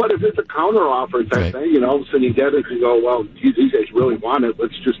 But if it's a counteroffer type thing, all of a sudden you get it and go, well, geez, these guys really want it.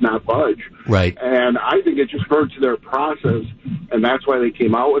 Let's just not budge. Right. And I think it just hurts their process, and that's why they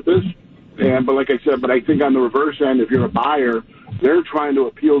came out with this. But like I said, I think on the reverse end, if you're a buyer, they're trying to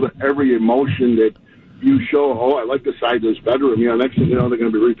appeal to every emotion that you show. Oh, I like the size of this bedroom. Next thing you know, they're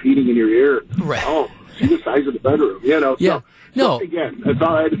going to be repeating in your ear. Right. Oh, see the size of the bedroom. Yeah. So again, that's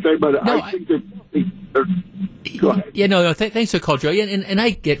all I had to say. But I think that go ahead. Yeah. No. Thanks for the call, Joe. Yeah, and I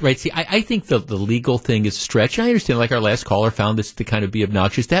get right. See, I think the legal thing is a stretch. I understand. Like our last caller found this to kind of be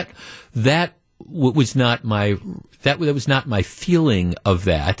obnoxious. That was not my feeling of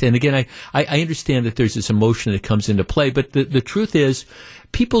that. And again, I understand that there's this emotion that comes into play. But the truth is,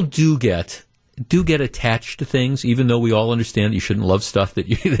 people do get attached to things, even though we all understand that you shouldn't love stuff that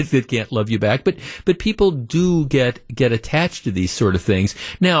that can't love you back. But people do get attached to these sort of things.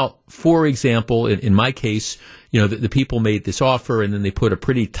 Now, for example, in my case, the people made this offer and then they put a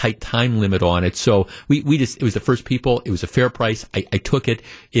pretty tight time limit on it. So it was the first people. It was a fair price. I took it.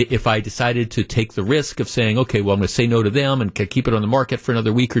 If I decided to take the risk of saying, okay, well, I'm going to say no to them and keep it on the market for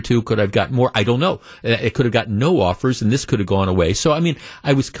another week or two, could I have gotten more? I don't know. It could have gotten no offers and this could have gone away. So, I mean,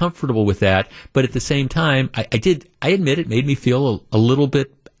 I was comfortable with that. But at the same time, I admit it made me feel a little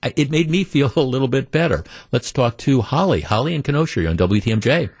bit better. Let's talk to Holly. Holly in Kenosha, you're on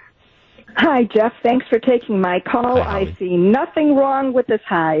WTMJ. Hi, Jeff. Thanks for taking my call. Hi, I see nothing wrong with this.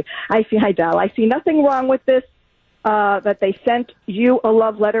 Hi, Dal. I see nothing wrong with this, that they sent you a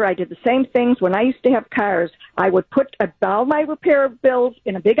love letter. I did the same things when I used to have cars. I would put all my repair bills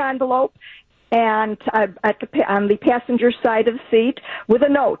in a big envelope and on the passenger side of the seat with a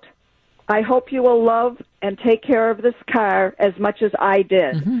note. I hope you will love and take care of this car as much as I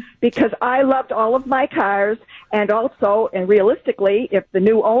did, because I loved all of my cars. And also, and realistically, if the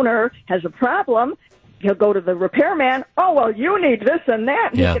new owner has a problem, he'll go to the repairman. Oh, well, you need this and that.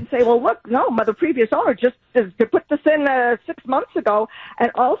 And he can say, well, look, no, the previous owner just put this in 6 months ago. And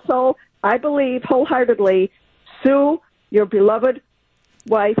also, I believe wholeheartedly, sue your beloved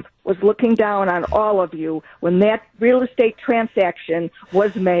wife was looking down on all of you when that real estate transaction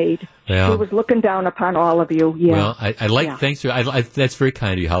was made. Yeah. She was looking down upon all of you. Yeah. Well, I like, Yeah. thanks. That's very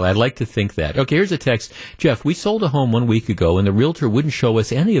kind of you, Holly. I'd like to think that. Okay, here's a text. Jeff, we sold a home 1 week ago, and the realtor wouldn't show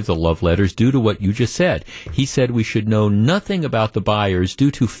us any of the love letters due to what you just said. He said we should know nothing about the buyers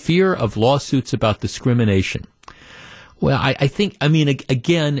due to fear of lawsuits about discrimination. Well, I think,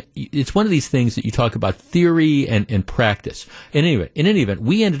 again, it's one of these things that you talk about theory and practice. In any event,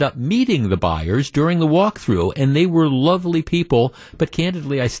 we ended up meeting the buyers during the walkthrough, and they were lovely people, but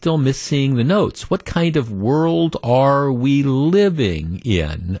candidly, I still miss seeing the notes. What kind of world are we living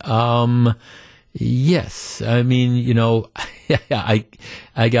in? Yes. I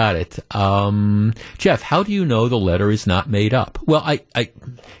got it. Jeff, how do you know the letter is not made up? Well,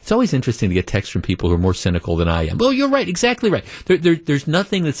 it's always interesting to get texts from people who are more cynical than I am. Well, you're right. Exactly right. There's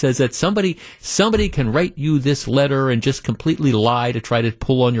nothing that says that somebody can write you this letter and just completely lie to try to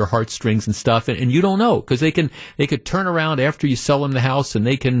pull on your heartstrings and stuff. And you don't know, because they could turn around after you sell them the house and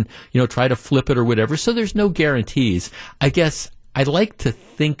they can, try to flip it or whatever. So there's no guarantees. I guess I'd like to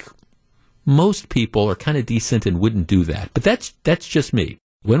think most people are kind of decent and wouldn't do that. But that's just me.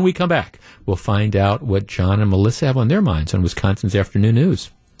 When we come back, we'll find out what John and Melissa have on their minds on Wisconsin's Afternoon News.